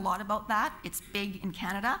haven't heard a lot about that. It's big in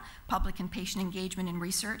Canada, public and patient engagement in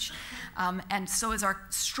research. And so is our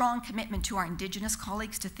strong commitment to our Indigenous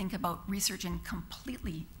colleagues to think about research in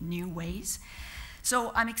completely new ways.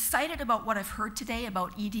 So I'm excited about what I've heard today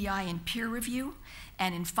about EDI and peer review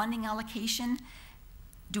and in funding allocation.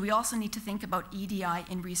 Do we also need to think about EDI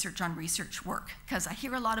in research on research work? Because I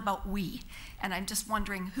hear a lot about we, and I'm just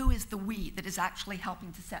wondering who is the we that is actually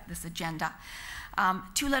helping to set this agenda.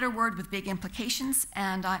 Two-letter word with big implications,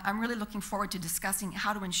 and I'm really looking forward to discussing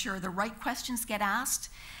how to ensure the right questions get asked,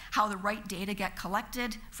 how the right data get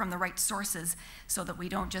collected from the right sources, so that we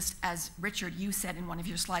don't just, as Richard, you said in one of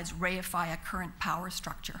your slides, reify a current power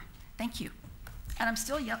structure. Thank you. And I'm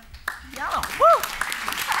still yellow. Woo!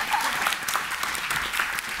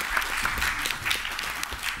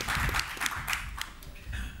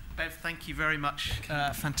 Bev, thank you very much.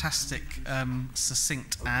 Fantastic,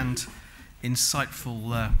 succinct and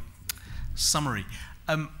insightful summary.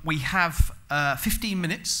 We have 15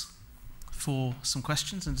 minutes for some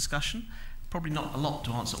questions and discussion. Probably not a lot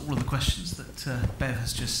to answer all of the questions that Bev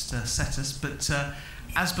has just set us, but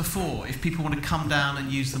as before, if people want to come down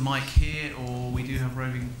and use the mic here, or we do have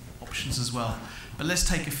roving options as well. But let's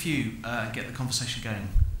take a few and get the conversation going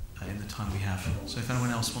in the time we have. So if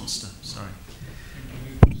anyone else wants to, sorry.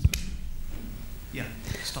 Yeah,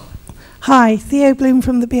 stop. Hi, Theo Bloom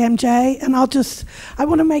from the BMJ, and I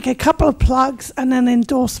want to make a couple of plugs and an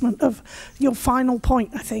endorsement of your final point,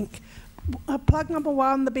 I think. Plug number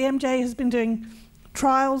one, the BMJ has been doing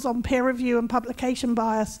trials on peer review and publication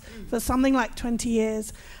bias for something like 20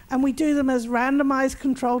 years, and we do them as randomized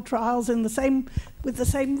controlled trials with the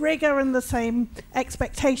same rigor and the same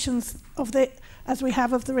expectations as we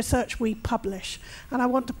have of the research we publish. And I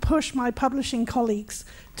want to push my publishing colleagues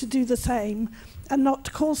to do the same, and not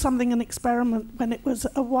to call something an experiment when it was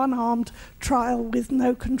a one-armed trial with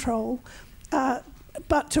no control,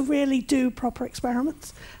 but to really do proper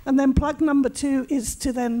experiments. And then plug number two is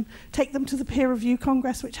to then take them to the peer review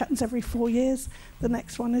congress, which happens every 4 years. The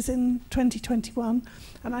next one is in 2021.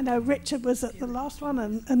 And I know Richard was at the last one,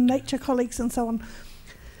 and Nature colleagues and so on,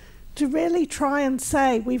 to really try and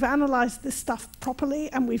say we've analysed this stuff properly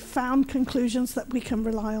and we've found conclusions that we can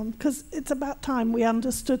rely on, because it's about time we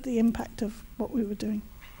understood the impact of what we were doing.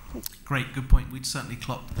 Thanks. Great, good point. We'd certainly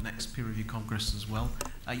clock the next peer review congress as well.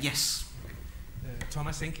 Yes.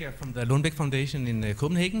 Thomas Sink here from the Lundbeck Foundation in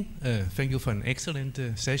Copenhagen. Thank you for an excellent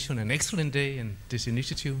session, an excellent day, and this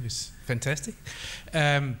initiative is fantastic.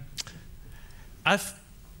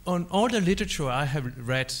 On all the literature I have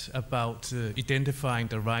read about identifying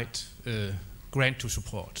the right grant to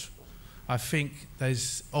support, I think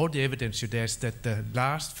there's all the evidence suggests that the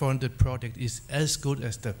last funded project is as good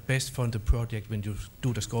as the best funded project when you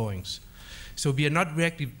do the scorings. So we're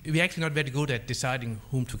actually not very good at deciding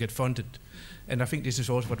whom to get funded, and I think this is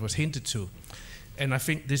also what was hinted to. And I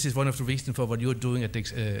think this is one of the reasons for what you're doing at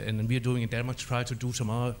and we're doing in Denmark to try to do some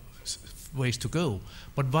other ways to go.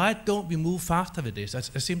 But why don't we move faster with this?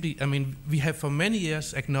 We have for many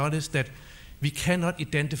years acknowledged that we cannot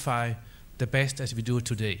identify the best as we do it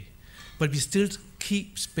today. But we still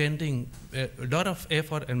keep spending a lot of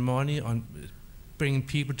effort and money on bringing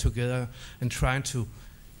people together and trying to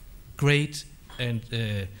grade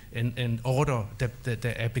and order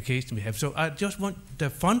the application we have. So I just want the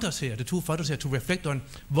funders here, the two funders here, to reflect on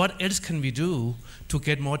what else can we do to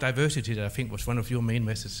get more diversity. That I think was one of your main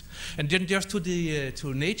messages. And then just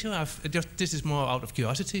to Nature, this is more out of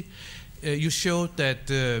curiosity. You showed that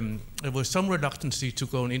there was some reluctancy to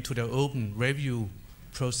go into the open review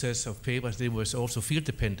process of papers. They was also field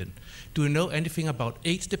dependent. Do you know anything about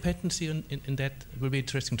age dependency in that? It will be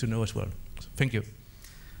interesting to know as well. Thank you.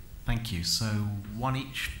 Thank you. So one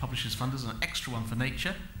each, publishers, funders, and an extra one for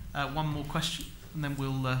Nature. One more question, and then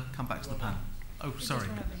we'll come back to the panel. Oh, sorry.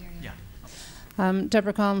 Yeah.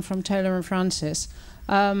 Deborah Kahn from Taylor and Francis.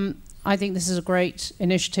 I think this is a great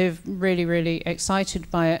initiative, really, really excited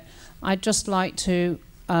by it. I'd just like to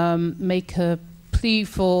make a plea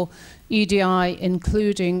for EDI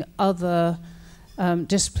including other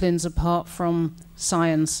disciplines apart from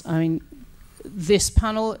science. I mean, this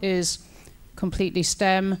panel is completely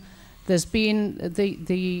STEM. There's been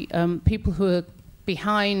the people who are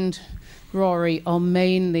behind Rory are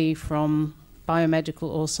mainly from biomedical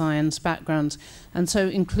or science backgrounds, and so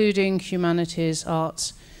including humanities,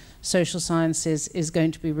 arts, social sciences is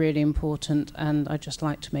going to be really important, and I'd just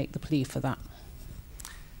like to make the plea for that.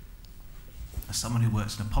 As someone who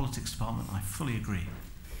works in a politics department, I fully agree.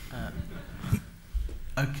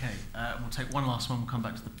 Okay, we'll take one last one, we'll come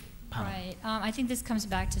back to the panel. Right. I think this comes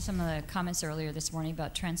back to some of the comments earlier this morning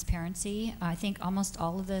about transparency. I think almost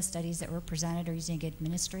all of the studies that were presented are using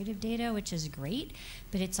administrative data, which is great,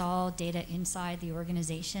 but it's all data inside the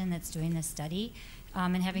organization that's doing the study.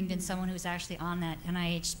 And having been someone who was actually on that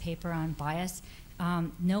NIH paper on bias,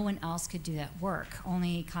 no one else could do that work.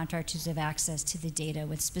 Only contractors have access to the data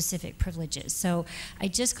with specific privileges. So I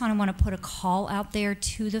just kind of want to put a call out there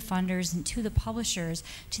to the funders and to the publishers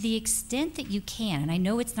to the extent that you can, and I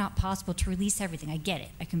know it's not possible to release everything, I get it,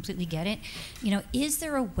 I completely get it. You know, is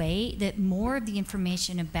there a way that more of the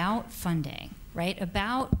information about funding, right,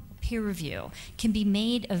 about peer review can be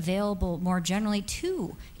made available more generally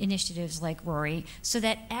to initiatives like Rory so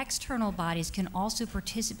that external bodies can also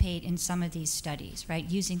participate in some of these studies, right,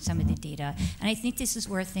 using some of the data. And I think this is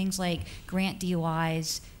where things like grant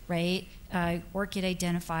DOIs, right, ORCID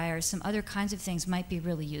identifiers, some other kinds of things might be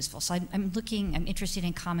really useful. So I'm interested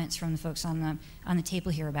in comments from the folks on the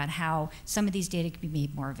table here about how some of these data could be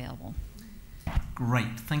made more available.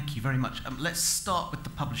 Great, thank you very much. Let's start with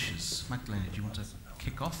the publishers. Magdalena, do you want to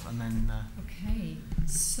kick off and then... Okay,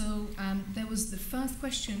 so there was the first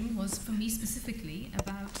question was for me specifically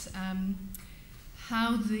about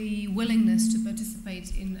how the willingness to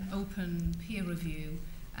participate in open peer review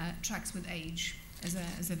tracks with age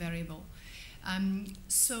as a variable.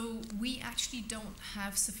 So we actually don't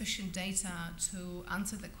have sufficient data to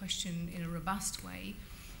answer the question in a robust way,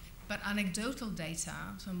 but anecdotal data,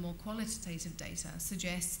 so more qualitative data,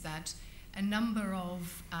 suggests that a number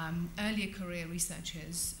of earlier career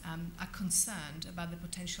researchers are concerned about the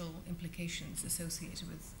potential implications associated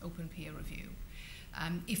with open peer review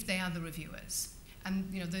if they are the reviewers. And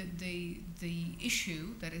you know, the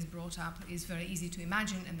issue that is brought up is very easy to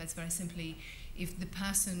imagine, and that's very simply if the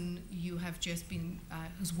person you have just been,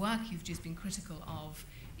 whose work you've just been critical of,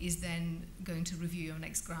 is then going to review your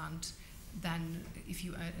next grant, then if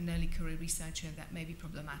you are an early career researcher, that may be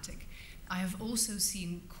problematic. I have also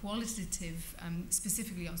seen qualitative,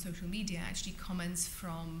 specifically on social media, actually comments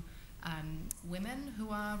from women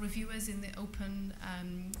who are reviewers in the open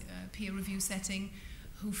peer review setting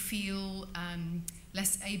who feel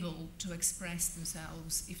less able to express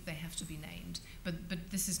themselves if they have to be named. But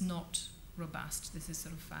this is not robust. This is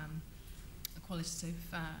sort of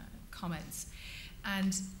qualitative comments.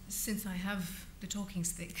 And since I have the talking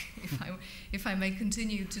stick, if I may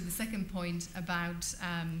continue to the second point about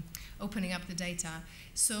opening up the data.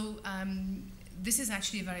 So this is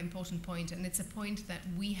actually a very important point, and it's a point that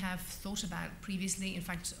we have thought about previously. In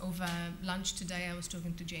fact, over lunch today, I was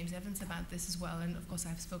talking to James Evans about this as well, and of course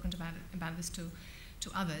I've spoken about this to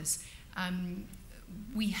others.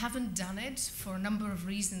 We haven't done it for a number of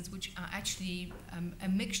reasons, which are actually a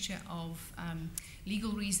mixture of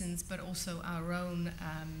legal reasons, but also our own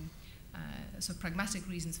sort of pragmatic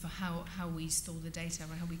reasons for how we store the data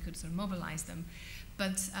or how we could sort of mobilize them.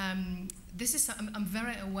 But this is, I'm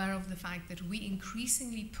very aware of the fact that we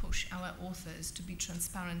increasingly push our authors to be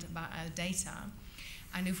transparent about our data.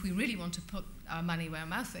 And if we really want to put our money where our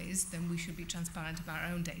mouth is, then we should be transparent about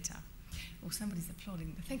our own data. Oh, somebody's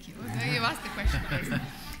applauding. Thank you. You asked the question first.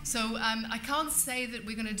 So I can't say that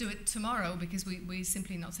we're going to do it tomorrow because we're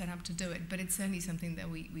simply not set up to do it, but it's certainly something that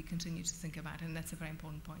we continue to think about, and that's a very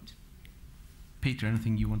important point. Peter,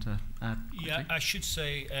 anything you want to add? Yeah, I should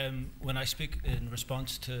say when I speak in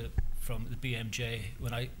response to from the BMJ,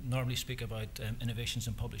 when I normally speak about innovations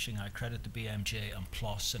in publishing, I credit the BMJ and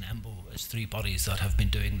PLOS and EMBO as three bodies that have been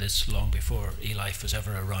doing this long before eLife was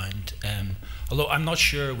ever around. Although I'm not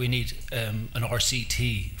sure we need an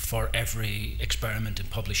RCT for every experiment in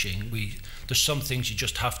publishing. There's some things you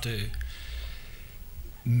just have to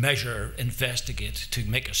measure, investigate to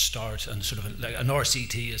make a start, and sort of like an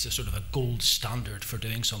RCT is a sort of a gold standard for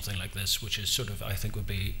doing something like this, which is sort of, I think, would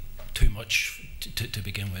be too much to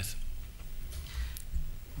begin with.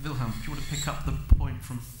 Wilhelm, do you want to pick up the point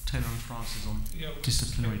from Taylor and Francis on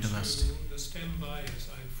disciplinary diversity? The STEM bias,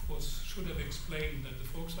 I of course should have explained that the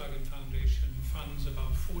Volkswagen Foundation funds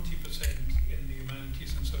about 40% in the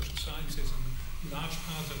humanities and social sciences, and large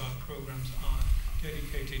parts of our programs are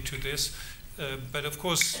dedicated to this. But of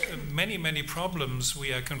course, many problems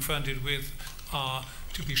we are confronted with are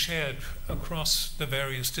to be shared across the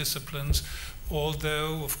various disciplines.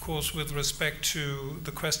 Although, of course, with respect to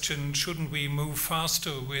the question, shouldn't we move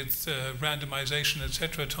faster with randomization,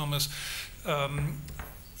 etc., Thomas,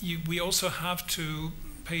 we also have to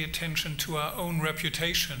pay attention to our own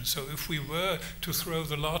reputation. So if we were to throw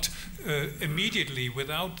the lot immediately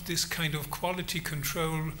without this kind of quality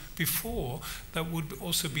control before, that would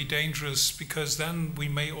also be dangerous, because then we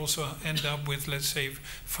may also end up with, let's say,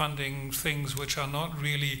 funding things which are not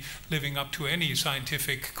really living up to any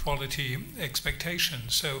scientific quality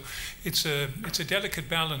expectations. So it's a delicate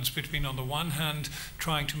balance between, on the one hand,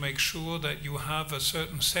 trying to make sure that you have a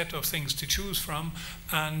certain set of things to choose from,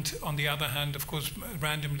 and on the other hand, of course,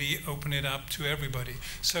 randomly open it up to everybody.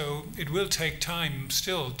 So it will take time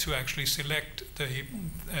still to actually select the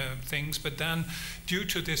things, but then due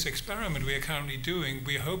to this experiment we are currently doing,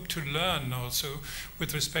 we hope to learn also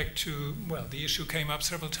with respect to, well, the issue came up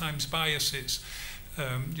several times, biases.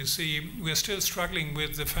 You see, we're still struggling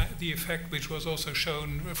with the effect, which was also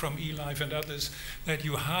shown from eLife and others, that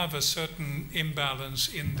you have a certain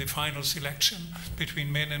imbalance in the final selection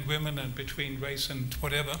between men and women and between race and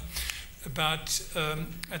whatever. But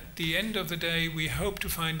at the end of the day, we hope to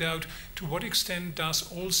find out to what extent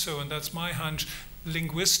does also, and that's my hunch,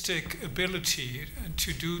 linguistic ability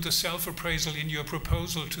to do the self-appraisal in your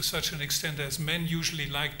proposal to such an extent as men usually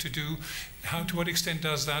like to do, to what extent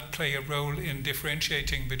does that play a role in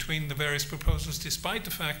differentiating between the various proposals, despite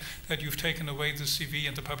the fact that you've taken away the CV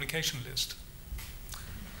and the publication list?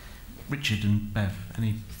 Richard and Bev,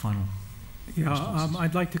 any final responses?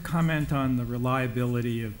 I'd like to comment on the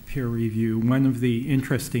reliability of peer review. One of the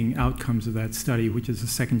interesting outcomes of that study, which is a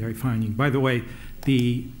secondary finding. By the way,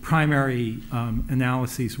 the primary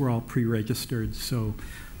analyses were all pre-registered, so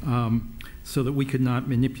that we could not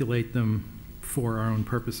manipulate them for our own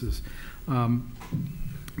purposes.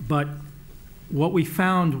 But what we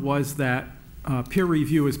found was that peer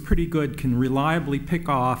review is pretty good, can reliably pick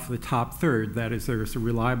off the top third. That is, there's a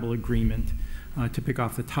reliable agreement to pick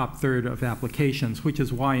off the top third of applications, which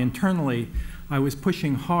is why internally I was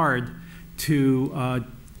pushing hard to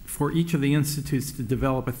for each of the institutes to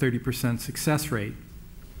develop a 30% success rate.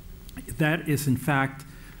 That is, in fact,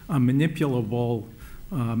 a manipulable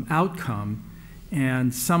outcome,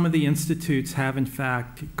 and some of the institutes have, in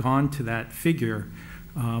fact, gone to that figure.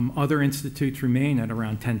 Other institutes remain at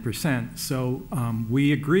around 10%. So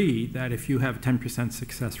we agree that if you have a 10%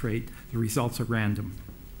 success rate, the results are random.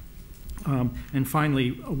 And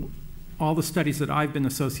finally, all the studies that I've been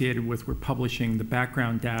associated with were publishing the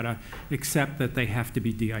background data, except that they have to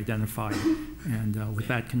be de-identified. And with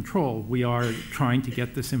that control, we are trying to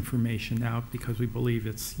get this information out because we believe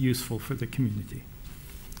it's useful for the community.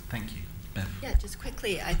 Thank you. Bev. Yeah, just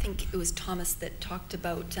quickly, I think it was Thomas that talked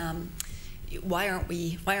about why aren't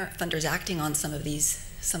funders acting on some of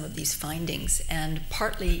these findings? And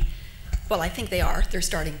partly, well, I think they are. They're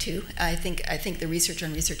starting to. I think the Research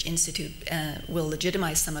on Research Institute will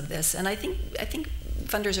legitimize some of this, and I think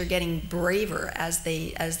funders are getting braver as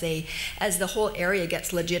the whole area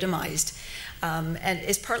gets legitimized. And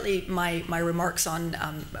it's partly my remarks on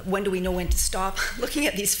when do we know when to stop looking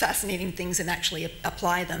at these fascinating things and actually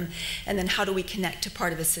apply them, and then how do we connect to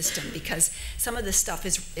part of the system, because some of this stuff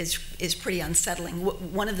is pretty unsettling.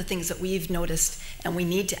 One of the things that we've noticed and we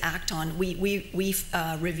need to act on, we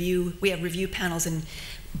have review panels in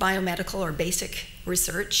biomedical or basic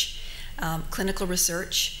research, clinical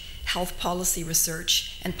research, health policy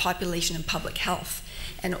research, and population and public health.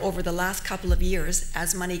 And over the last couple of years,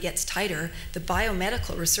 as money gets tighter, the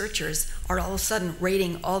biomedical researchers are all of a sudden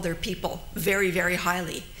rating all their people very, very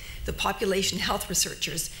highly. The population health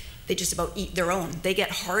researchers, they just about eat their own. They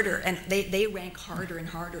get harder, and they rank harder and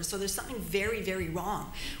harder. So there's something very, very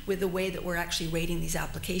wrong with the way that we're actually rating these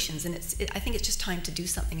applications. And I think it's just time to do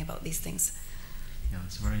something about these things. Yeah,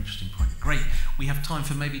 that's a very interesting point. Great. We have time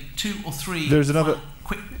for maybe 2 or 3 There's another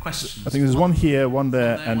quick questions. I think there's one here, one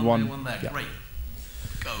there, and one there. Yeah. Great.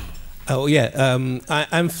 Go. Oh, yeah.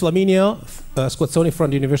 I'm Flaminio Squazzoni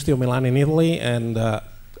from the University of Milan in Italy, and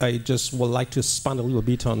I just would like to expand a little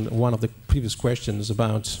bit on one of the previous questions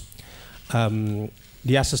about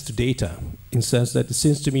the access to data, in the sense that it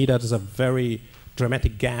seems to me that there's a very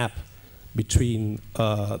dramatic gap between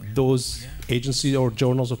those agencies or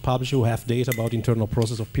journals or publishers who have data about internal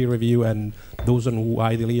process of peer review and those who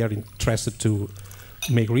ideally are interested to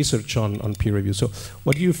make research on peer review. So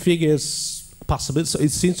what do you think is possible? So it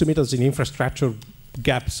seems to me there's an infrastructure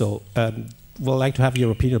gap. So we'd like to have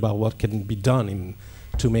your opinion about what can be done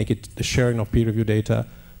to make it the sharing of peer review data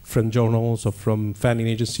from journals or from funding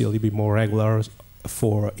agencies a little bit more regular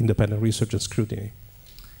for independent research and scrutiny.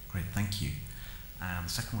 Great, thank you. And the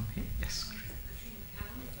second one here, yes.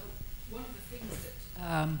 One of the things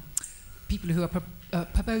that people who are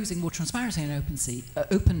proposing more transparency and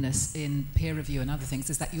openness in peer review and other things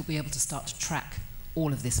is that you'll be able to start to track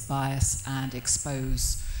all of this bias and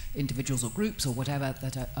expose individuals or groups or whatever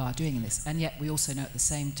that are doing this. And yet we also know at the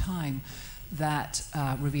same time that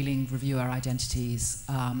revealing reviewer identities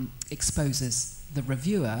exposes the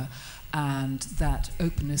reviewer, and that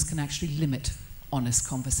openness can actually limit honest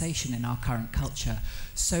conversation in our current culture.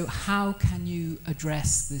 So how can you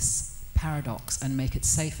address this paradox and make it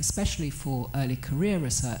safe, especially for early career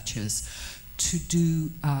researchers, to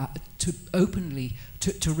do to openly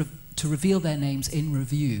to reveal their names in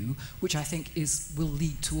review, which I think will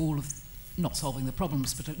lead to all of not solving the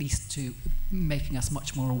problems, but at least to making us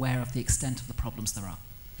much more aware of the extent of the problems there are.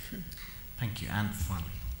 Thank you. And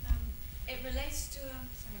finally. It relates to,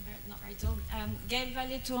 sorry, I'm not right on, Gail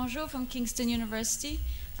Vallée-Tourangeau from Kingston University.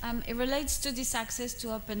 It relates to this access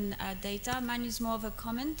to open data. Mine is more of a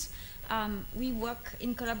comment. We work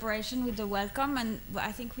in collaboration with the Welcome, and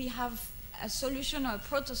I think we have a solution or a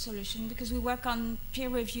proto-solution because we work on peer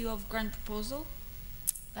review of grant proposal.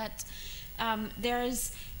 But there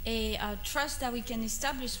is a trust that we can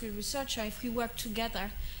establish with researchers if we work together.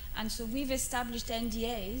 And so we've established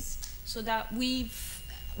NDAs so that we've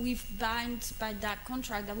bound by that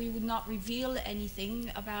contract that we would not reveal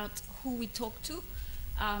anything about who we talk to,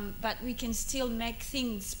 but we can still make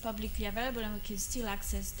things publicly available and we can still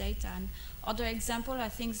access data. And other examples are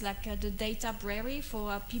things like the data brewery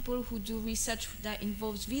for people who do research that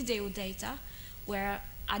involves video data, where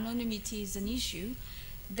anonymity is an issue.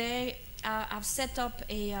 They have set up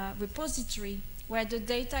a repository where the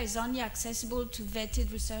data is only accessible to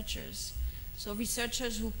vetted researchers. So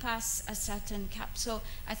researchers who pass a certain cap. So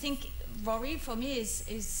I think Rory, for me,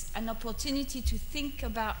 is an opportunity to think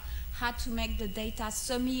about how to make the data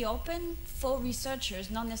semi-open for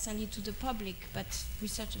researchers, not necessarily to the public, but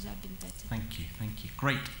researchers have been vetted. Thank you, thank you.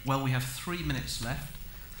 Great. Well, we have 3 minutes left,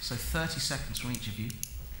 so 30 seconds from each of you,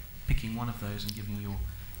 picking one of those and giving your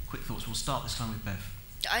quick thoughts. We'll start this time with Bev.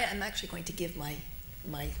 I am actually going to give my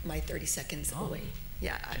 30 seconds away.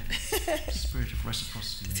 Yeah. Spirit of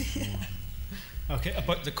reciprocity. Okay,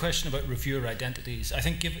 about the question about reviewer identities, I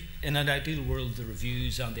think in an ideal world, the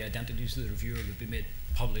reviews and the identities of the reviewer would be made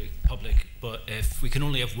public, but if we can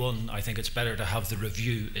only have one, I think it's better to have the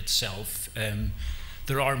review itself.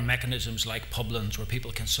 There are mechanisms like Publins where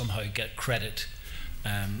people can somehow get credit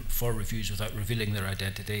for reviews without revealing their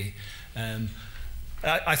identity.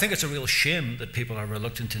 I think it's a real shame that people are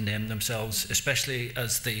reluctant to name themselves, especially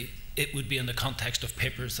as it would be in the context of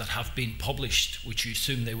papers that have been published, which you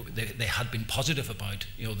assume they had been positive about.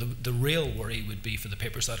 You know, the real worry would be for the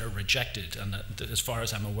papers that are rejected, and as far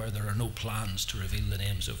as I'm aware, there are no plans to reveal the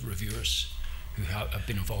names of reviewers who have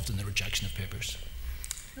been involved in the rejection of papers.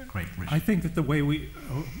 Great, Richard. I think that the way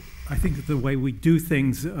we do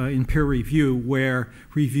things in peer review, where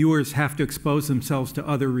reviewers have to expose themselves to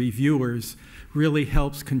other reviewers, really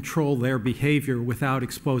helps control their behavior without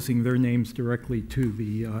exposing their names directly to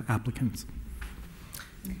the applicants.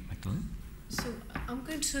 Magdalena? So I'm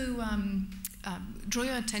going to draw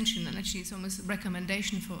your attention, and actually it's almost a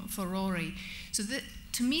recommendation for Rory. So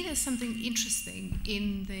to me there's something interesting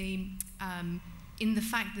in the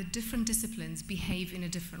fact that different disciplines behave in a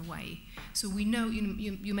different way. So we know,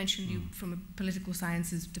 you mentioned you from a political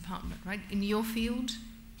sciences department, right? In your field,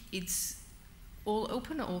 it's all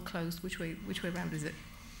open or all closed? Which way around is it?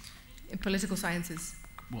 In political sciences?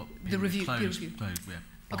 What? The review. Closed, yeah.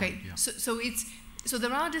 Okay, yeah. So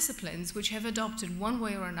there are disciplines which have adopted one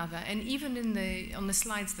way or another, and even on the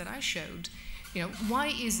slides that I showed, why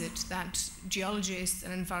is it that geologists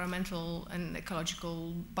and environmental and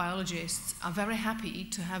ecological biologists are very happy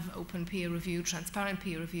to have open peer review, transparent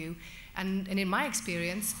peer review, and in my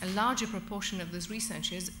experience, a larger proportion of those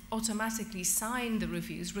researchers automatically sign the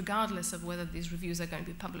reviews regardless of whether these reviews are going to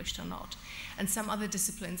be published or not. And some other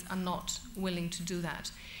disciplines are not willing to do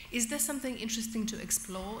that. Is there something interesting to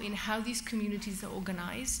explore in how these communities are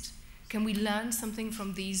organized? Can we learn something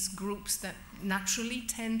from these groups that naturally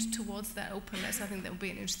tend towards that openness? I think that would be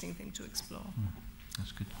an interesting thing to explore.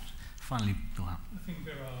 That's good. finally, Wilhelm. I think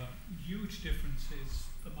there are huge differences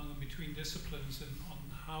between disciplines and on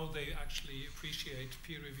how they actually appreciate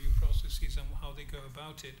peer review processes and how they go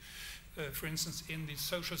about it. For instance, in the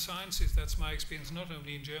social sciences, that's my experience not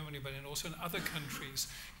only in Germany but also in other countries,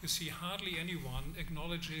 you see hardly anyone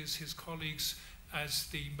acknowledges his colleagues as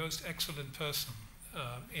the most excellent person.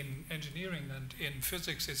 In engineering and in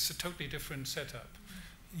physics, it's a totally different setup.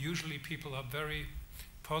 Usually people are very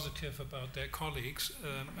positive about their colleagues,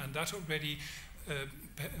 and that already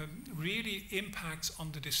really impacts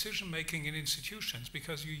on the decision making in institutions,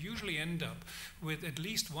 because you usually end up with at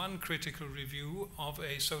least one critical review of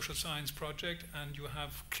a social science project, and you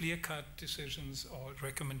have clear-cut decisions or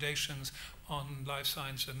recommendations on life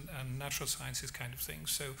science and natural sciences kind of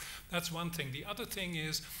things. So that's one thing. The other thing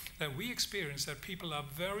is that we experience that people are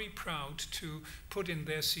very proud to put in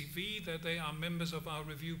their CV that they are members of our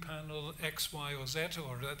review panel X, Y, or Z,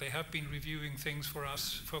 or that they have been reviewing things for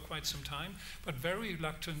us for quite some time, but very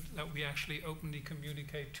reluctant that we actually openly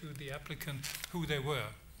communicate to the applicant who they were.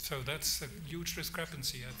 So that's a huge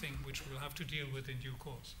discrepancy, I think, which we'll have to deal with in due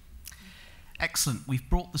course. Excellent. We've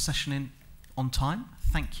brought the session in on time.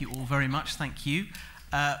 Thank you all very much. Thank you.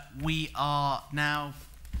 We are now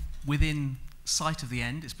within sight of the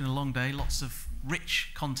end. It's been a long day, lots of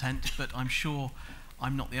rich content, but I'm sure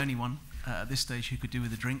I'm not the only one at this stage who could do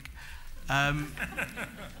with a drink.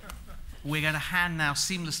 We're going to hand now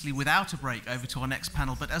seamlessly, without a break, over to our next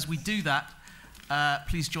panel. But as we do that,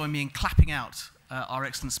 please join me in clapping out our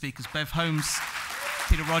excellent speakers, Bev Holmes,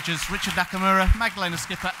 Peter Rodgers, Richard Nakamura, Magdalena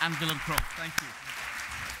Skipper, and Wilhelm Krull. Thank you.